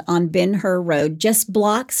found on Ben-Hur Road, just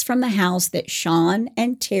blocks from the house that Sean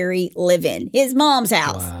and Terry live in, his mom's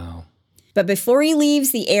house. Wow. But before he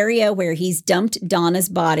leaves the area where he's dumped Donna's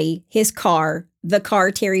body, his car, the car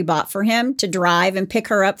Terry bought for him to drive and pick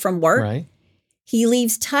her up from work, Right. he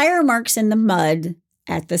leaves tire marks in the mud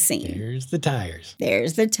at the scene. There's the tires.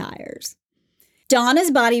 There's the tires.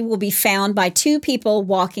 Donna's body will be found by 2 people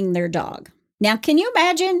walking their dog. Now, can you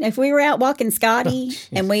imagine if we were out walking Scotty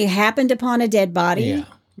and we happened upon a dead body? Yeah.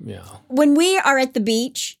 Yeah. When we are at the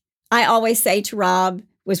beach, I always say to Rob,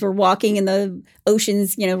 as we're walking in the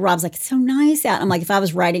oceans, Rob's like, "It's so nice out." I'm like, if I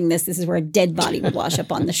was writing this is where a dead body would wash up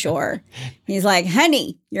on the shore. He's like,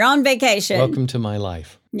 "Honey, you're on vacation. Welcome to my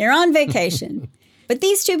life." You're on vacation." But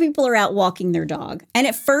these 2 people are out walking their dog. And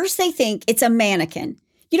at first they think it's a mannequin.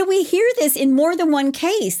 We hear this in more than one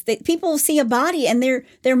case, that people see a body and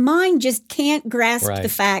their mind just can't grasp the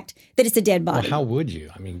fact that it's a dead body. Well, how would you?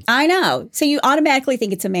 I know. So you automatically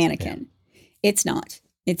think it's a mannequin. Yeah. It's not.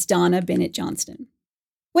 It's Donna Bennett Johnston.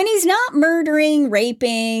 When he's not murdering,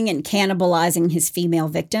 raping, and cannibalizing his female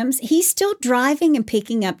victims, he's still driving and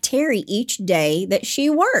picking up Terry each day that she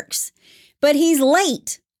works. But he's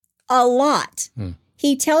late a lot.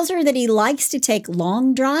 He tells her that he likes to take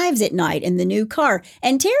long drives at night in the new car,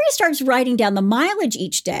 and Terry starts writing down the mileage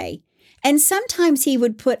each day. And sometimes he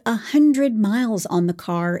would put 100 miles on the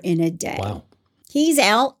car in a day. Wow. He's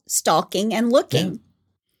out stalking and looking. Yeah.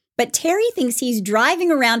 But Terry thinks he's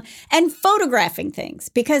driving around and photographing things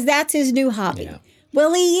because that's his new hobby. Yeah.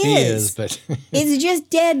 Well, he is. He is, but it's just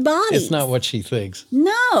dead bodies. It's not what she thinks.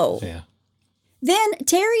 No. Yeah. Then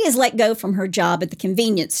Terry is let go from her job at the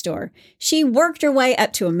convenience store. She worked her way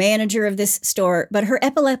up to a manager of this store, but her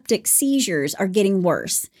epileptic seizures are getting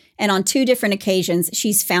worse. And on 2 different occasions,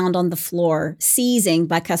 she's found on the floor, seizing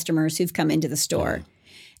by customers who've come into the store.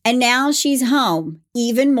 Yeah. And now she's home,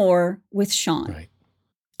 even more with Sean. Right.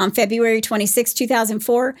 On February 26,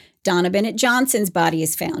 2004, Donna Bennett Johnston's body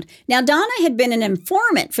is found. Now, Donna had been an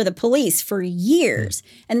informant for the police for years,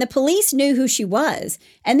 and the police knew who she was.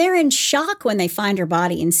 And they're in shock when they find her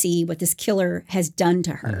body and see what this killer has done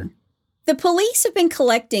to her. The police have been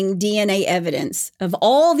collecting DNA evidence of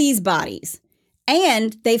all these bodies,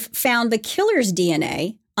 and they've found the killer's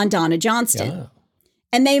DNA on Donna Johnston. Yeah.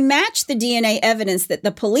 And they match the DNA evidence that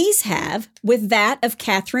the police have with that of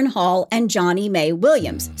Catherine Hall and Johnny May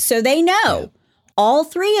Williams. So they know all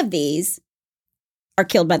 3 of these are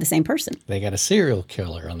killed by the same person. They got a serial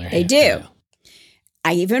killer on their hands. They do. Yeah.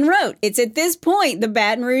 I even wrote, it's at this point the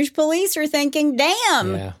Baton Rouge police are thinking,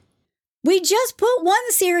 damn, we just put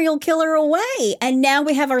one serial killer away, and now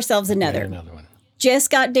we have ourselves another. Another one. Just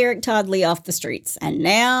got Derek Todd Lee off the streets, and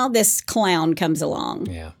now this clown comes along.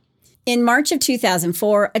 Yeah. In March of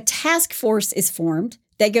 2004, a task force is formed.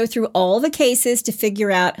 They go through all the cases to figure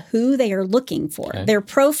out who they are looking for. Okay. They're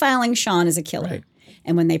profiling Sean as a killer. Right.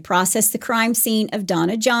 And when they process the crime scene of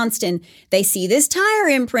Donna Johnston, they see this tire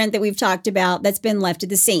imprint that we've talked about that's been left at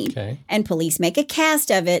the scene. Okay. And police make a cast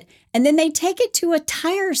of it, and then they take it to a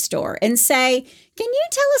tire store and say, can you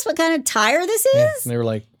tell us what kind of tire this is? Yeah. And they were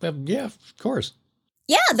like, yeah, of course.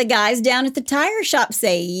 Yeah, the guys down at the tire shop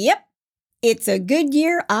say, yep. It's a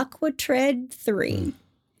Goodyear AquaTread 3.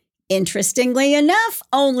 Interestingly enough,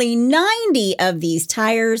 only 90 of these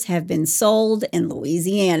tires have been sold in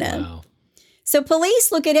Louisiana. Wow. So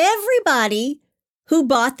police look at everybody who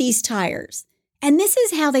bought these tires. And this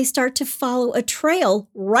is how they start to follow a trail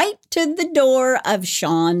right to the door of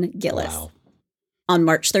Sean Gillis. Wow. On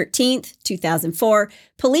March 13th, 2004,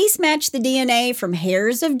 police matched the DNA from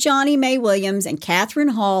hairs of Johnny May Williams and Catherine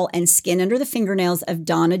Hall and skin under the fingernails of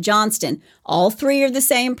Donna Johnston. All 3 are the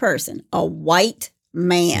same person, a white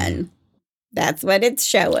man. That's what it's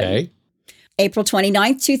showing. Okay. April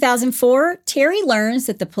 29th, 2004, Terry learns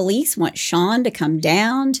that the police want Sean to come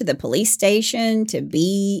down to the police station to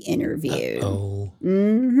be interviewed. Uh-oh.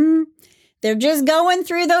 They're just going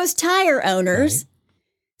through those tire owners. Right.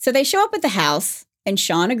 So they show up at the house, and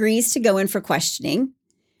Sean agrees to go in for questioning.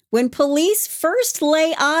 When police first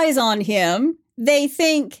lay eyes on him, they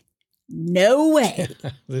think, no way.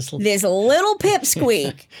 This little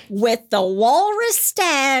pipsqueak with the walrus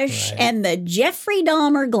stash and the Jeffrey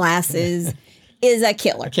Dahmer glasses is a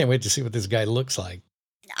killer. I can't wait to see what this guy looks like.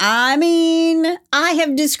 I mean, I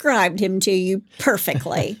have described him to you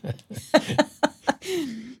perfectly.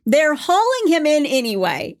 They're hauling him in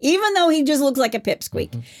anyway, even though he just looks like a pipsqueak.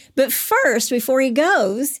 Mm-hmm. But first, before he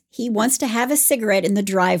goes, he wants to have a cigarette in the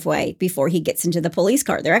driveway before he gets into the police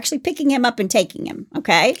car. They're actually picking him up and taking him,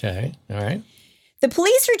 okay? Okay, all right. The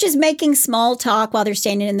police are just making small talk while they're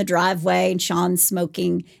standing in the driveway, and Sean's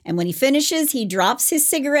smoking. And when he finishes, he drops his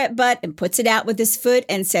cigarette butt and puts it out with his foot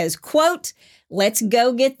and says, quote, "Let's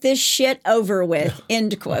go get this shit over with,"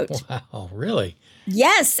 end quote. Wow, really?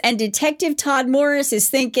 Yes, and Detective Todd Morris is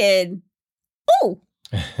thinking, oh,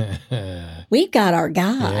 we got our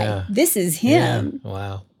guy. Yeah. This is him. Yeah.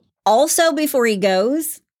 Wow. Also, before he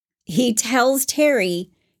goes, he tells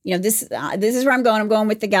Terry, this is where I'm going. I'm going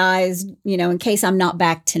with the guys, in case I'm not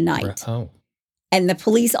back tonight. Oh. And the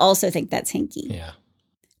police also think that's hinky. Yeah.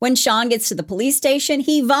 When Sean gets to the police station,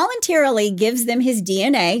 he voluntarily gives them his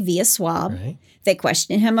DNA via swab. Right. They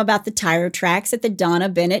question him about the tire tracks at the Donna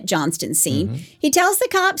Bennett Johnston scene. Mm-hmm. He tells the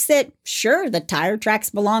cops that, sure, the tire tracks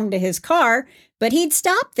belong to his car, but he'd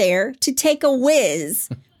stopped there to take a whiz.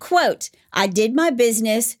 Quote, "I did my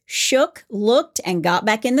business, shook, looked, and got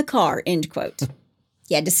back in the car," end quote.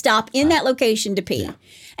 He had to stop in that location to pee. Yeah.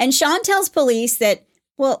 And Sean tells police that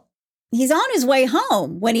Well, he's on his way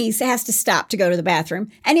home when he has to stop to go to the bathroom,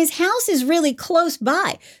 and his house is really close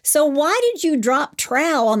by. So why did you drop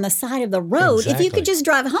trowel on the side of the road if you could just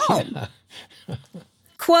drive home? Yeah.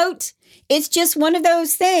 Quote, "It's just one of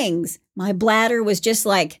those things. My bladder was just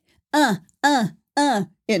like, end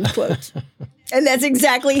quote." And that's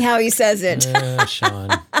exactly how he says it. Sean.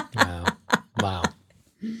 Wow.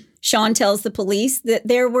 Sean tells the police that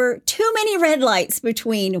there were too many red lights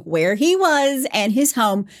between where he was and his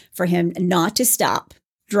home for him not to stop,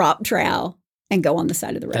 drop trowel, and go on the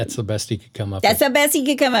side of the road. That's the best he could come up with. That's the best he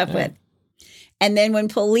could come up with. And then when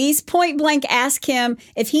police point blank ask him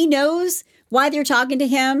if he knows why they're talking to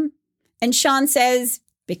him, and Sean says,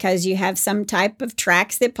 "Because you have some type of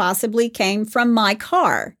tracks that possibly came from my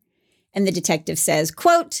car." And the detective says,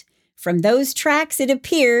 quote, "From those tracks, it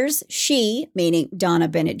appears she," meaning Donna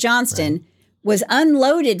Bennett Johnston, "was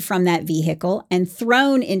unloaded from that vehicle and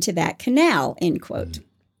thrown into that canal," end quote.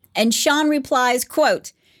 And Sean replies,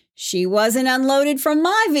 quote, "She wasn't unloaded from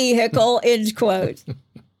my vehicle," end quote.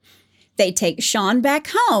 They take Sean back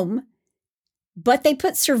home, but they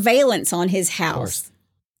put surveillance on his house.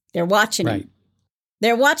 They're watching him.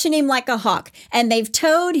 They're watching him like a hawk, and they've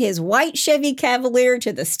towed his white Chevy Cavalier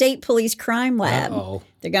to the State Police Crime Lab.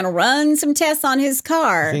 They're going to run some tests on his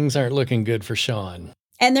car. Things aren't looking good for Sean.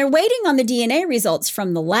 And they're waiting on the DNA results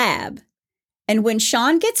from the lab. And when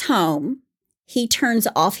Sean gets home, he turns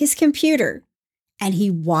off his computer and he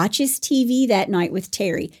watches TV that night with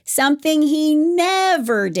Terry, something he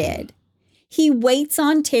never did. He waits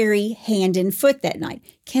on Terry hand and foot that night.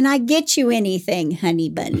 "Can I get you anything, honey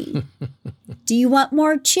bunny? Do you want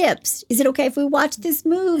more chips? Is it okay if we watch this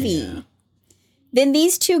movie?" Yeah. Then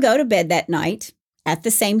these two go to bed that night at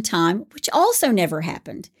the same time, which also never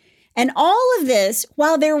happened. And all of this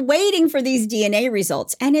while they're waiting for these DNA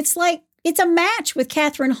results. And it's like, it's a match with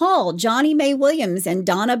Catherine Hall, Johnny Mae Williams, and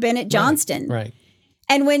Donna Bennett Johnston. Right.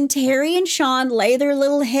 And when Terry and Sean lay their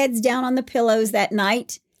little heads down on the pillows that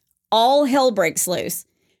night, all hell breaks loose.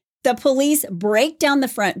 The police break down the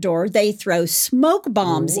front door. They throw smoke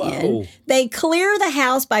bombs in. They clear the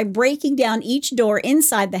house by breaking down each door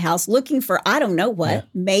inside the house, looking for, I don't know what,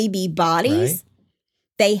 maybe bodies. Right.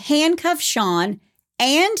 They handcuff Sean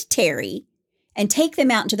and Terry and take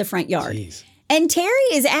them out into the front yard. Jeez. And Terry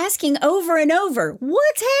is asking over and over,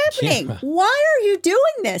 "What's happening? Yeah. Why are you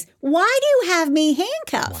doing this? Why do you have me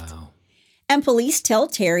handcuffed?" Wow. And police tell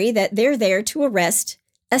Terry that they're there to arrest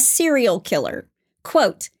a serial killer.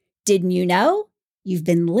 Quote, "Didn't you know? You've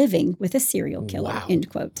been living with a serial killer," wow. End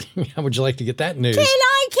quote. How would you like to get that news?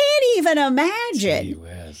 I can't even imagine.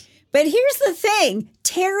 But here's the thing.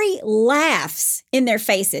 Terry laughs in their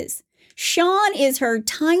faces. Sean is her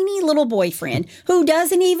tiny little boyfriend who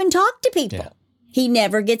doesn't even talk to people. Yeah. He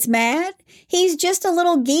never gets mad. He's just a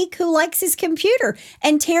little geek who likes his computer.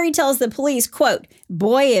 And Terry tells the police, quote,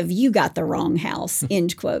 "Boy, have you got the wrong house,"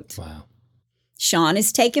 end quote. Wow. Sean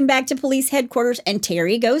is taken back to police headquarters, and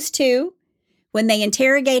Terry goes too. When they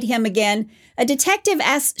interrogate him again, a detective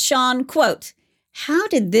asks Sean, quote, "How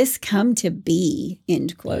did this come to be?"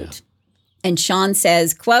 end quote. Yeah. And Sean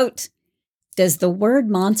says, quote, "Does the word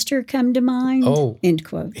monster come to mind?" End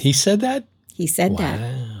quote. He said that? He said that.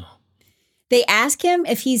 They ask him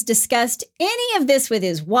if he's discussed any of this with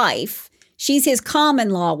his wife. She's his common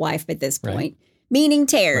law wife at this point. Meaning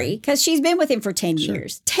Terry, because she's been with him for 10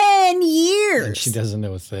 years. 10 years! And she doesn't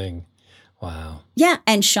know a thing. Wow. Yeah,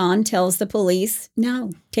 and Sean tells the police,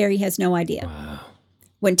 no, Terry has no idea. Wow.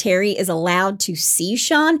 When Terry is allowed to see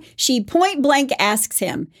Sean, she point blank asks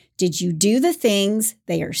him, "Did you do the things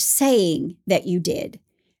they are saying that you did?"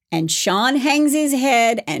 And Sean hangs his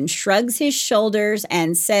head and shrugs his shoulders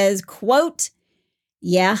and says, quote,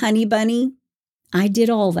 "Yeah, honey bunny, I did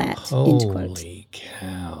all that." Holy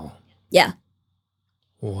cow. Yeah.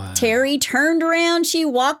 Wow. Terry turned around. She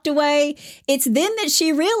walked away. It's then that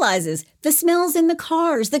she realizes the smells in the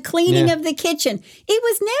cars, the cleaning of the kitchen. It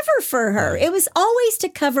was never for her. It was always to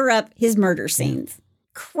cover up his murder scenes.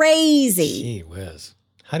 Crazy. Gee whiz.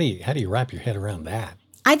 How do you wrap your head around that?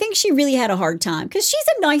 I think she really had a hard time because she's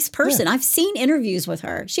a nice person. I've seen interviews with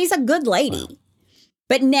her. She's a good lady. Wow.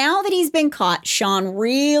 But now that he's been caught, Sean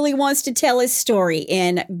really wants to tell his story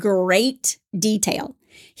in great detail.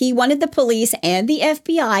 He wanted the police and the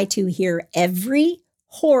FBI to hear every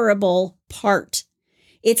horrible part.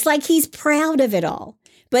 It's like he's proud of it all.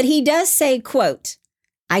 But he does say, quote,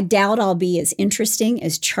 "I doubt I'll be as interesting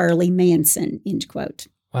as Charlie Manson," end quote.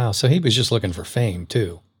 Wow. So he was just looking for fame,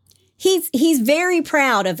 too. He's very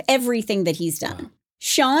proud of everything that he's done. Wow.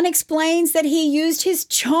 Sean explains that he used his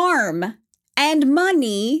charm and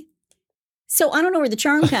money. So I don't know where the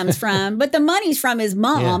charm comes from, but the money's from his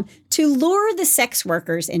mom to lure the sex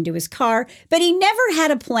workers into his car, but he never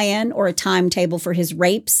had a plan or a timetable for his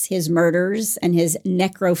rapes, his murders, and his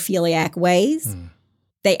necrophiliac ways.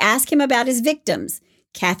 They ask him about his victims,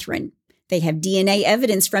 Catherine. They have DNA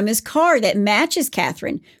evidence from his car that matches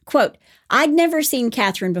Catherine. Quote, I'd never seen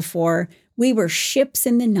Catherine before. We were ships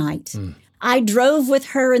in the night. I drove with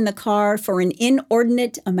her in the car for an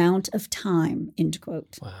inordinate amount of time, end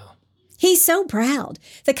quote. Wow. He's so proud.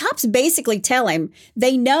 The cops basically tell him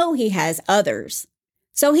they know he has others.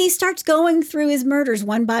 So he starts going through his murders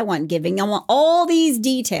one by one, giving them all these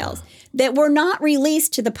details that were not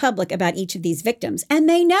released to the public about each of these victims. And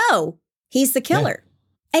they know he's the killer.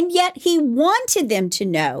 Yeah. And yet he wanted them to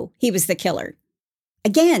know he was the killer.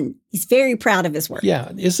 Again, he's very proud of his work.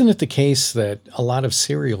 Yeah. Isn't it the case that a lot of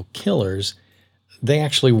serial killers, they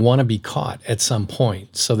actually want to be caught at some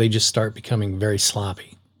point, so they just start becoming very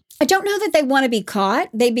sloppy? I don't know that they want to be caught.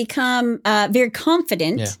 They become very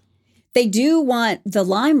confident. Yeah. They do want the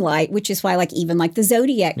limelight, which is why, even the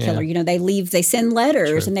Zodiac killer, they send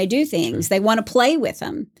letters and they do things. They want to play with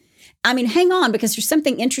them. I mean, hang on, because there's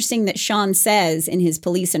something interesting that Sean says in his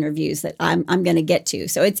police interviews that I'm going to get to.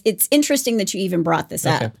 So it's interesting that you even brought this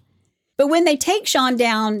up. But when they take Sean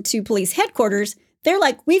down to police headquarters, they're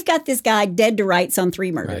like, we've got this guy dead to rights on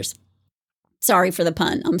 3 murders. Right. Sorry for the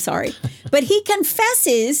pun. I'm sorry. But he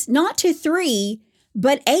confesses not to 3,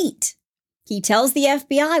 but 8. He tells the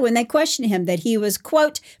FBI when they question him that he was,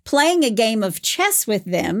 quote, playing a game of chess with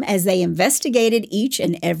them as they investigated each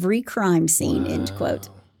and every crime scene, end quote.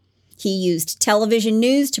 He used television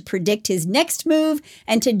news to predict his next move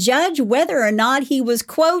and to judge whether or not he was,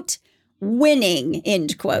 quote, winning,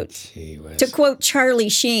 end quote. To quote Charlie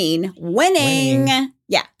Sheen, winning.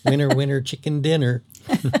 Yeah. Winner, winner, chicken dinner.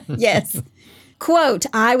 Yes. Quote,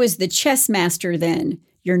 I was the chess master then.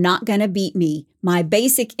 You're not going to beat me. My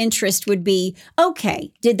basic interest would be,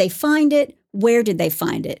 okay, did they find it? Where did they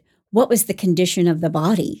find it? What was the condition of the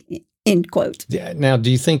body? End quote. Yeah, now, do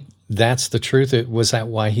you think that's the truth? Was that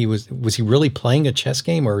why he was he really playing a chess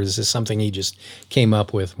game, or is this something he just came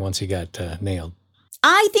up with once he got nailed?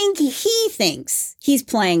 I think he thinks he's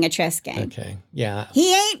playing a chess game. Okay, yeah.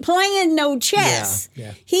 He ain't playing no chess.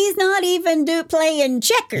 Yeah. He's not even playing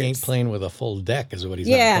checkers. He ain't playing with a full deck is what he's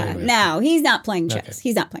not playing with. No, he's not playing chess. Okay.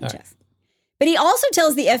 He's not playing chess. Right. But he also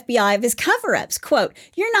tells the FBI of his cover-ups, quote,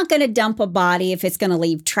 you're not going to dump a body if it's going to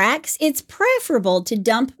leave tracks. It's preferable to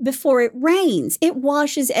dump before it rains. It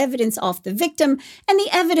washes evidence off the victim and the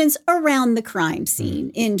evidence around the crime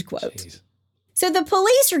scene, end quote. Jeez. So the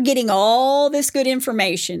police are getting all this good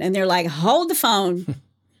information and they're like, hold the phone.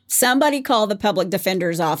 Somebody call the public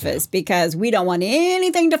defender's office because we don't want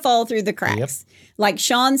anything to fall through the cracks. Yep. Like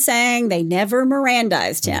Sean saying, they never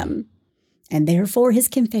Mirandized him. And therefore his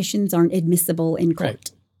confessions aren't admissible in court.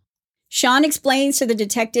 Right. Sean explains to the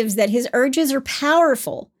detectives that his urges are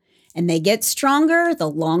powerful and they get stronger the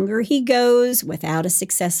longer he goes without a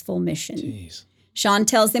successful mission. Jeez. Sean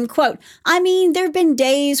tells them, quote, I mean, there have been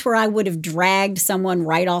days where I would have dragged someone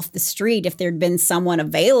right off the street if there'd been someone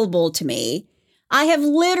available to me. I have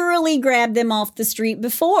literally grabbed them off the street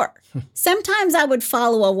before. Sometimes I would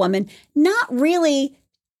follow a woman, not really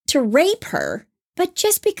to rape her, but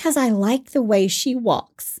just because I like the way she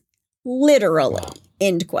walks. Literally,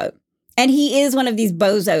 end quote. And he is one of these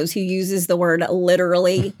bozos who uses the word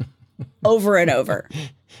literally over and over.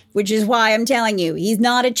 Which is why I'm telling you, he's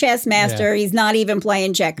not a chess master. Yeah. He's not even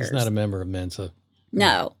playing checkers. He's not a member of Mensa.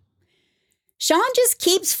 No. Sean just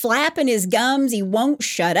keeps flapping his gums. He won't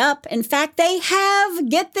shut up. In fact, they have,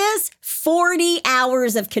 get this, 40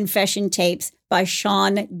 hours of confession tapes by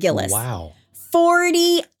Sean Gillis. Wow.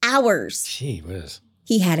 40 hours. Gee whiz.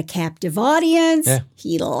 He had a captive audience. Yeah.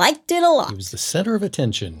 He liked it a lot. He was the center of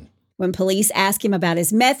attention. When police ask him about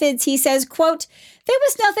his methods, he says, quote, there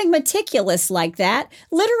was nothing meticulous like that.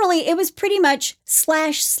 Literally, it was pretty much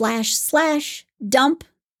 / dump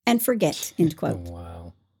and forget, end quote.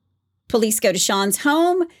 Wow. Police go to Sean's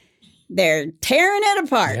home. They're tearing it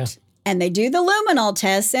apart. Yeah. And they do the luminol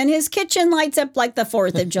tests, and his kitchen lights up like the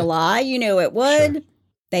 4th of July. You knew it would. Sure.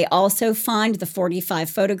 They also find the 45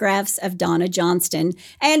 photographs of Donna Johnston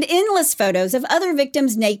and endless photos of other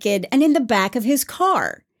victims naked and in the back of his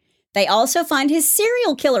car. They also find his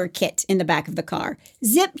serial killer kit in the back of the car.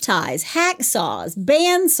 Zip ties, hacksaws,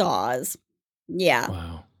 bandsaws. Yeah.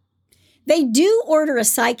 Wow. They do order a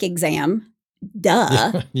psych exam.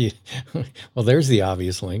 Duh. Yeah. Well, there's the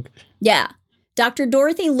obvious link. Yeah. Dr.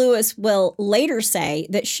 Dorothy Lewis will later say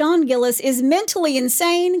that Sean Gillis is mentally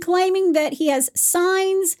insane, claiming that he has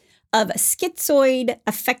signs of schizoid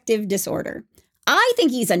affective disorder. I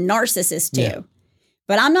think he's a narcissist, too. Yeah.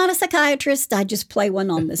 But I'm not a psychiatrist. I just play one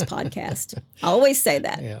on this podcast. I always say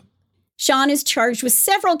that. Yeah. Sean is charged with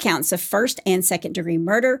several counts of first and second degree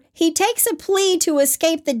murder. He takes a plea to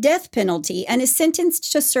escape the death penalty and is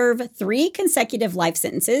sentenced to serve 3 consecutive life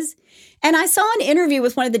sentences. And I saw an interview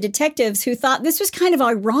with one of the detectives who thought this was kind of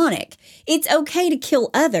ironic. It's okay to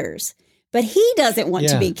kill others, but he doesn't want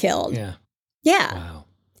to be killed. Yeah. Wow.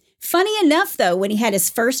 Funny enough, though, when he had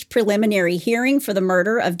his first preliminary hearing for the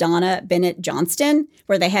murder of Donna Bennett Johnston,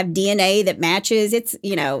 where they have DNA that matches, it's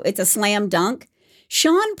a slam dunk.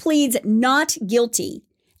 Sean pleads not guilty,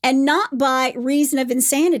 and not by reason of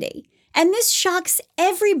insanity. And this shocks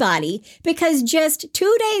everybody because just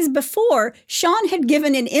 2 days before, Sean had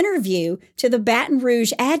given an interview to the Baton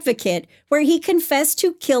Rouge Advocate where he confessed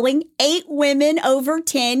to killing 8 women over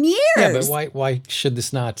 10 years. Yeah, but why should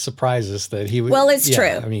this not surprise us that he would? Well, it's true.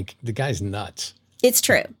 I mean, the guy's nuts. It's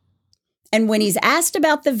true. And when he's asked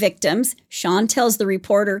about the victims, Sean tells the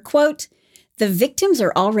reporter, quote, "The victims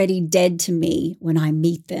are already dead to me when I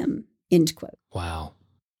meet them," end quote. Wow.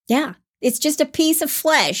 Yeah, it's just a piece of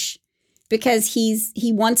flesh because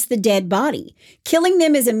he wants the dead body. Killing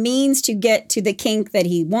them is a means to get to the kink that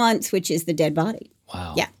he wants, which is the dead body.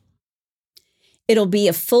 Wow. Yeah. It'll be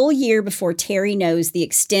a full year before Terry knows the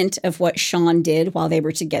extent of what Sean did while they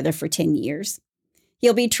were together for 10 years.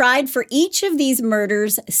 He'll be tried for each of these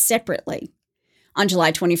murders separately. On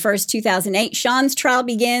July 21st, 2008, Sean's trial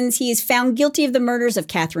begins. He is found guilty of the murders of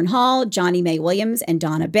Catherine Hall, Johnny Mae Williams, and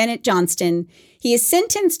Donna Bennett Johnston. He is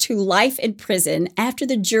sentenced to life in prison after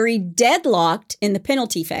the jury deadlocked in the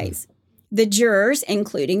penalty phase. The jurors,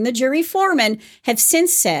 including the jury foreman, have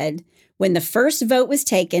since said when the first vote was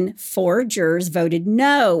taken, 4 jurors voted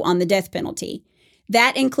no on the death penalty.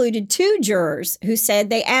 That included 2 jurors who said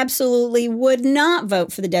they absolutely would not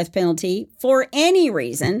vote for the death penalty for any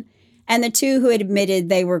reason, and the 2 who had admitted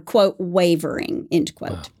they were, quote, wavering, end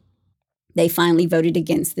quote. Wow. They finally voted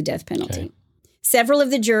against the death penalty. Okay. Several of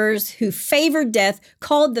the jurors who favored death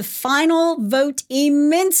called the final vote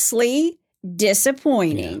immensely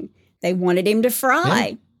disappointing. They wanted him to fry.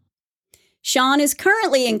 Yeah. Sean is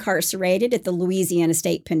currently incarcerated at the Louisiana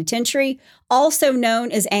State Penitentiary, also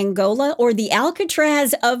known as Angola or the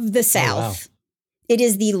Alcatraz of the South. Oh, wow. It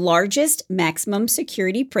is the largest maximum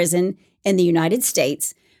security prison in the United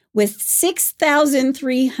States, with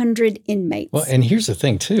 6,300 inmates. Well, and here's the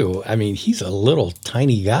thing, too. I mean, he's a little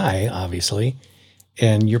tiny guy, obviously,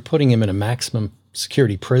 and you're putting him in a maximum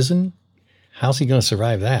security prison. How's he going to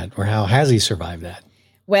survive that? Or how has he survived that?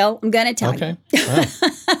 Well, I'm going to tell you.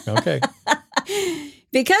 Okay.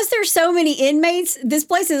 Because there's so many inmates, this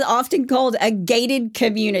place is often called a gated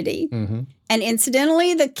community. Mm-hmm. And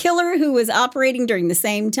incidentally, the killer who was operating during the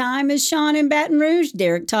same time as Sean in Baton Rouge,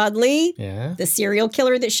 Derek Todd Lee, the serial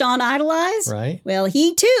killer that Sean idolized, right? Well,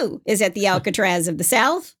 he too is at the Alcatraz of the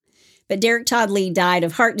South. But Derek Todd Lee died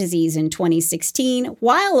of heart disease in 2016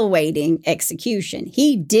 while awaiting execution.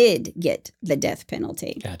 He did get the death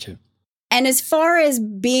penalty. Gotcha. And as far as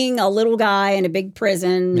being a little guy in a big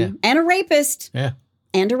prison and a rapist,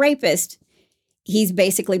 he's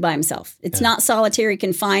basically by himself. It's not solitary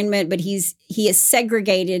confinement, but he is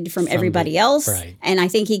segregated from everybody else. Right. And I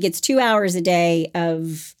think he gets 2 hours a day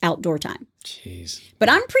of outdoor time. Jeez. But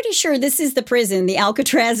I'm pretty sure this is the prison, the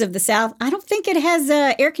Alcatraz of the South. I don't think it has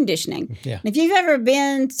air conditioning. Yeah. And if you've ever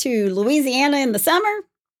been to Louisiana in the summer,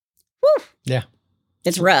 whew,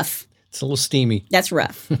 it's rough. It's a little steamy. That's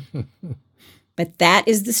rough. But that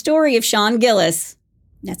is the story of Sean Gillis.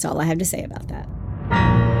 That's all I have to say about that.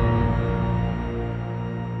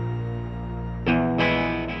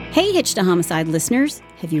 Hey, Hitch to Homicide listeners.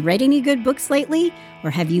 Have you read any good books lately? Or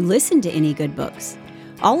have you listened to any good books?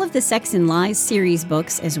 All of the Sex and Lies series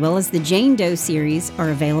books, as well as the Jane Doe series, are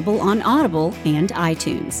available on Audible and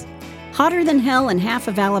iTunes. Hotter than hell in half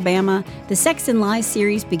of Alabama, the Sex and Lies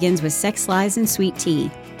series begins with Sex, Lies, and Sweet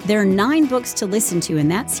Tea. There are 9 books to listen to in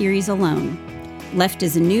that series alone. Left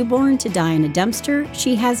as a newborn to die in a dumpster,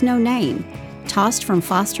 she has no name. Tossed from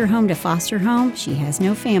foster home to foster home, she has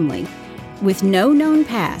no family. With no known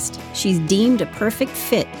past, she's deemed a perfect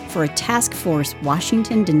fit for a task force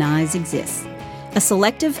Washington denies exists. A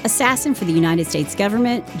selective assassin for the United States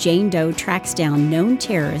government, Jane Doe tracks down known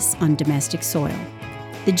terrorists on domestic soil.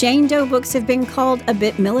 The Jane Doe books have been called a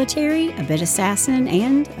bit military, a bit assassin,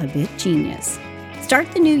 and a bit genius.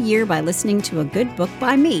 Start the new year by listening to a good book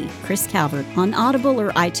by me, Chris Calvert, on Audible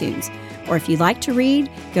or iTunes. Or if you'd like to read,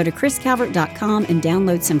 go to chriscalvert.com and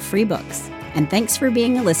download some free books. And thanks for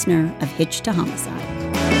being a listener of Hitch to Homicide.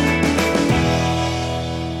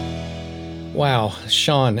 Wow,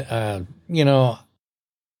 Sean, I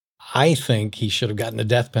think he should have gotten the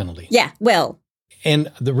death penalty. Yeah, well. And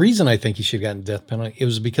the reason I think he should have gotten the death penalty, it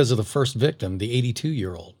was because of the first victim, the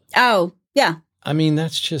 82-year-old. Oh, yeah. I mean,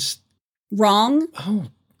 that's just wrong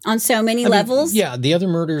on so many levels. Yeah, the other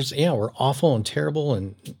murders, were awful and terrible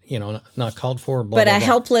and, not called for. Blah, but blah, a blah.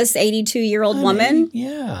 helpless 82-year-old woman?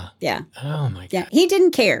 Yeah. Yeah. Oh, my God. Yeah, he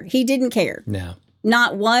didn't care. He didn't care. No.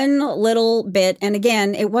 Not one little bit. And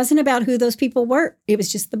again, it wasn't about who those people were. It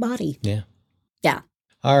was just the body. Yeah. Yeah.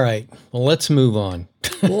 All right. Well, let's move on.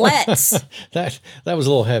 Let's. That was a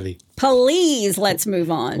little heavy. Please, let's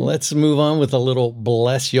move on. Let's move on with a little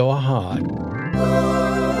bless your heart.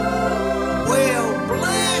 Well,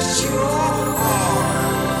 bless your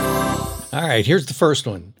heart. All right. Here's the first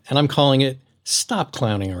one. And I'm calling it Stop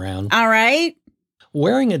Clowning Around. All right.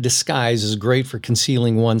 Wearing a disguise is great for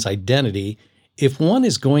concealing one's identity if one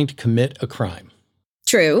is going to commit a crime.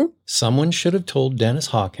 True. Someone should have told Dennis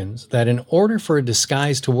Hawkins that in order for a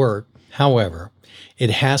disguise to work, however, it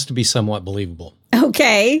has to be somewhat believable.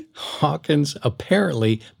 Okay. Hawkins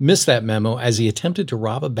apparently missed that memo as he attempted to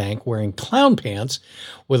rob a bank wearing clown pants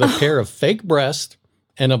with a pair of fake breasts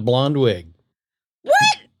and a blonde wig. What?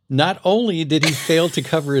 Not only did he fail to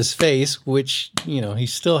cover his face, which, he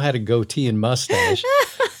still had a goatee and mustache,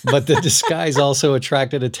 but the disguise also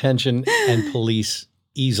attracted attention and police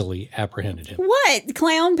easily apprehended him. What?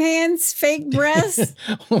 Clown pants, fake breasts,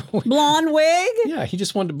 blonde wig? Yeah, he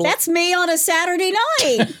just wanted to... That's me on a Saturday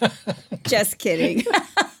night. Just kidding.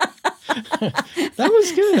 That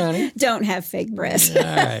was good, honey. Don't have fake breasts. All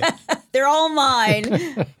right. They're all mine.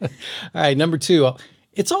 All right, number 2.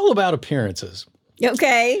 It's all about appearances.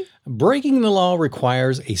 Okay. Breaking the law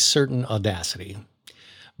requires a certain audacity.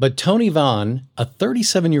 But Tony Vaughn, a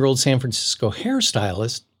 37-year-old San Francisco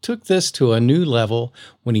hairstylist, took this to a new level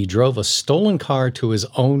when he drove a stolen car to his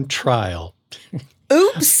own trial.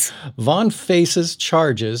 Oops. Vaughn faces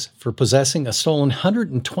charges for possessing a stolen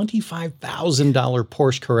 $125,000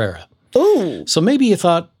 Porsche Carrera. Ooh. So maybe he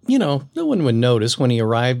thought, no one would notice when he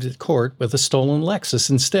arrived at court with a stolen Lexus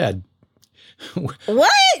instead.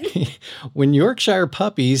 What? When Yorkshire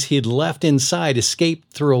puppies he had left inside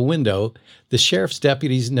escaped through a window, the sheriff's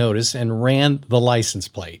deputies noticed and ran the license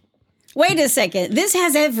plate. Wait a second. This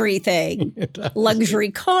has everything.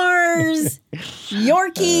 Luxury cars,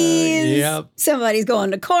 Yorkies. Yep. Somebody's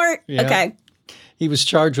going to court. Yep. Okay. He was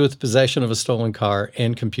charged with possession of a stolen car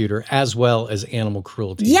and computer, as well as animal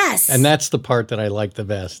cruelty. Yes. And that's the part that I like the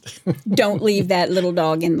best. Don't leave that little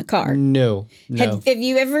dog in the car. No. Have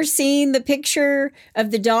you ever seen the picture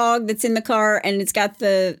of the dog that's in the car and it's got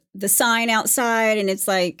the sign outside and it's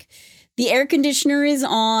like the air conditioner is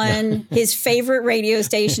on, his favorite radio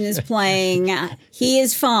station is playing, he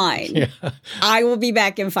is fine. Yeah. I will be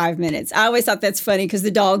back in 5 minutes. I always thought that's funny because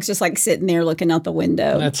the dog's just like sitting there looking out the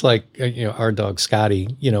window. That's like our dog Scotty.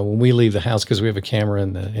 When we leave the house because we have a camera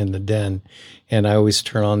in the den, and I always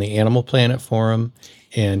turn on the Animal Planet for him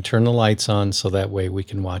and turn the lights on so that way we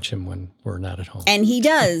can watch him when we're not at home. And he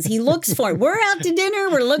does. He looks for it. We're out to dinner.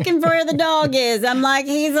 We're looking for where the dog is. I'm like,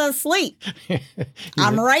 he's asleep.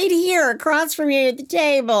 I'm right here across from you at the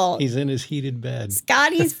table. He's in his heated bed.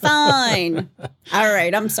 Scotty's fine. All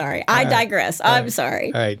right. I'm sorry. I digress. I'm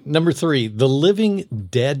sorry. All right. Number 3, the living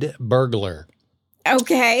dead burglar.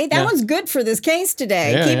 Okay. That one's good for this case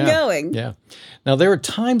today. Keep going. Yeah. Now, there are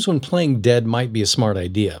times when playing dead might be a smart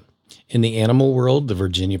idea. In the animal world, the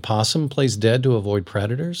Virginia possum plays dead to avoid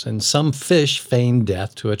predators, and some fish feign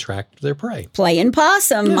death to attract their prey. Playing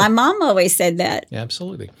possum. Yeah. My mom always said that.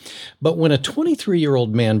 Absolutely. But when a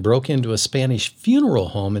 23-year-old man broke into a Spanish funeral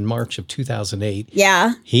home in March of 2008,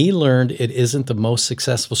 he learned it isn't the most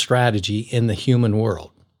successful strategy in the human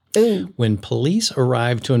world. Ooh. When police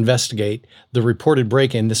arrived to investigate the reported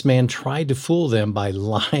break-in, this man tried to fool them by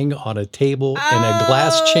lying on a table in a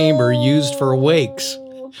glass chamber used for wakes.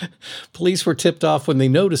 Police were tipped off when they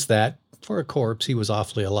noticed that, for a corpse, he was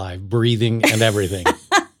awfully alive, breathing and everything.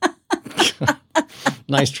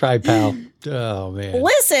 Nice try, pal. Oh, man.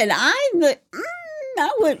 Listen, I would,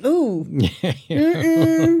 no.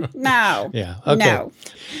 Yeah, okay. No.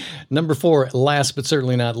 Number 4, last but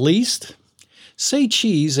certainly not least, say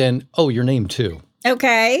cheese and, your name too.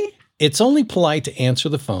 Okay. It's only polite to answer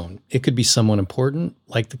the phone. It could be someone important,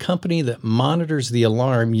 like the company that monitors the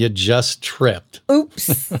alarm you just tripped.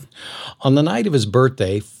 Oops. On the night of his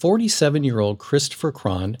birthday, 47-year-old Christopher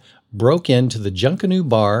Cron broke into the Junkanoo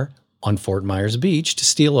Bar on Fort Myers Beach to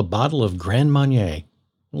steal a bottle of Grand Marnier.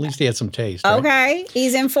 At least he had some taste. Right? Okay.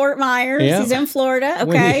 He's in Fort Myers. Yeah. He's in Florida.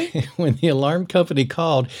 Okay. When the alarm company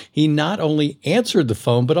called, he not only answered the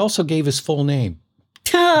phone, but also gave his full name.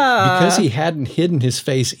 Because he hadn't hidden his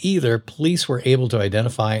face either, police were able to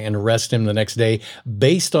identify and arrest him the next day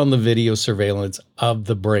based on the video surveillance of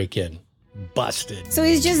the break-in. busted. So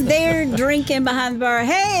he's just there drinking behind the bar.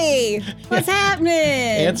 Hey, what's happening?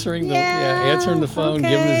 Answering the phone,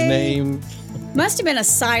 giving his name. Must have been a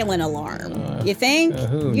silent alarm, you think?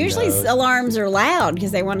 Usually knows? Alarms are loud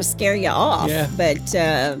because they want to scare you off. Yeah. But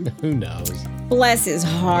who knows? bless his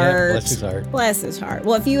heart. Yeah, bless his heart. Bless his heart.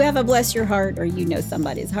 Well, if you have a bless your heart or you know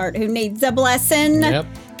somebody's heart who needs a blessing,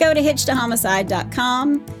 go to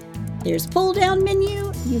hitchtohomicide.com. There's pull down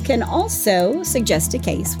menu. You can also suggest a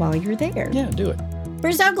case while you're there. Yeah, do it.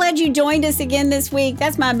 We're so glad you joined us again this week.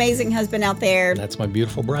 That's my amazing husband out there. That's my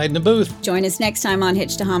beautiful bride in the booth. Join us next time on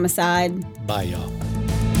Hitch to Homicide. Bye, y'all.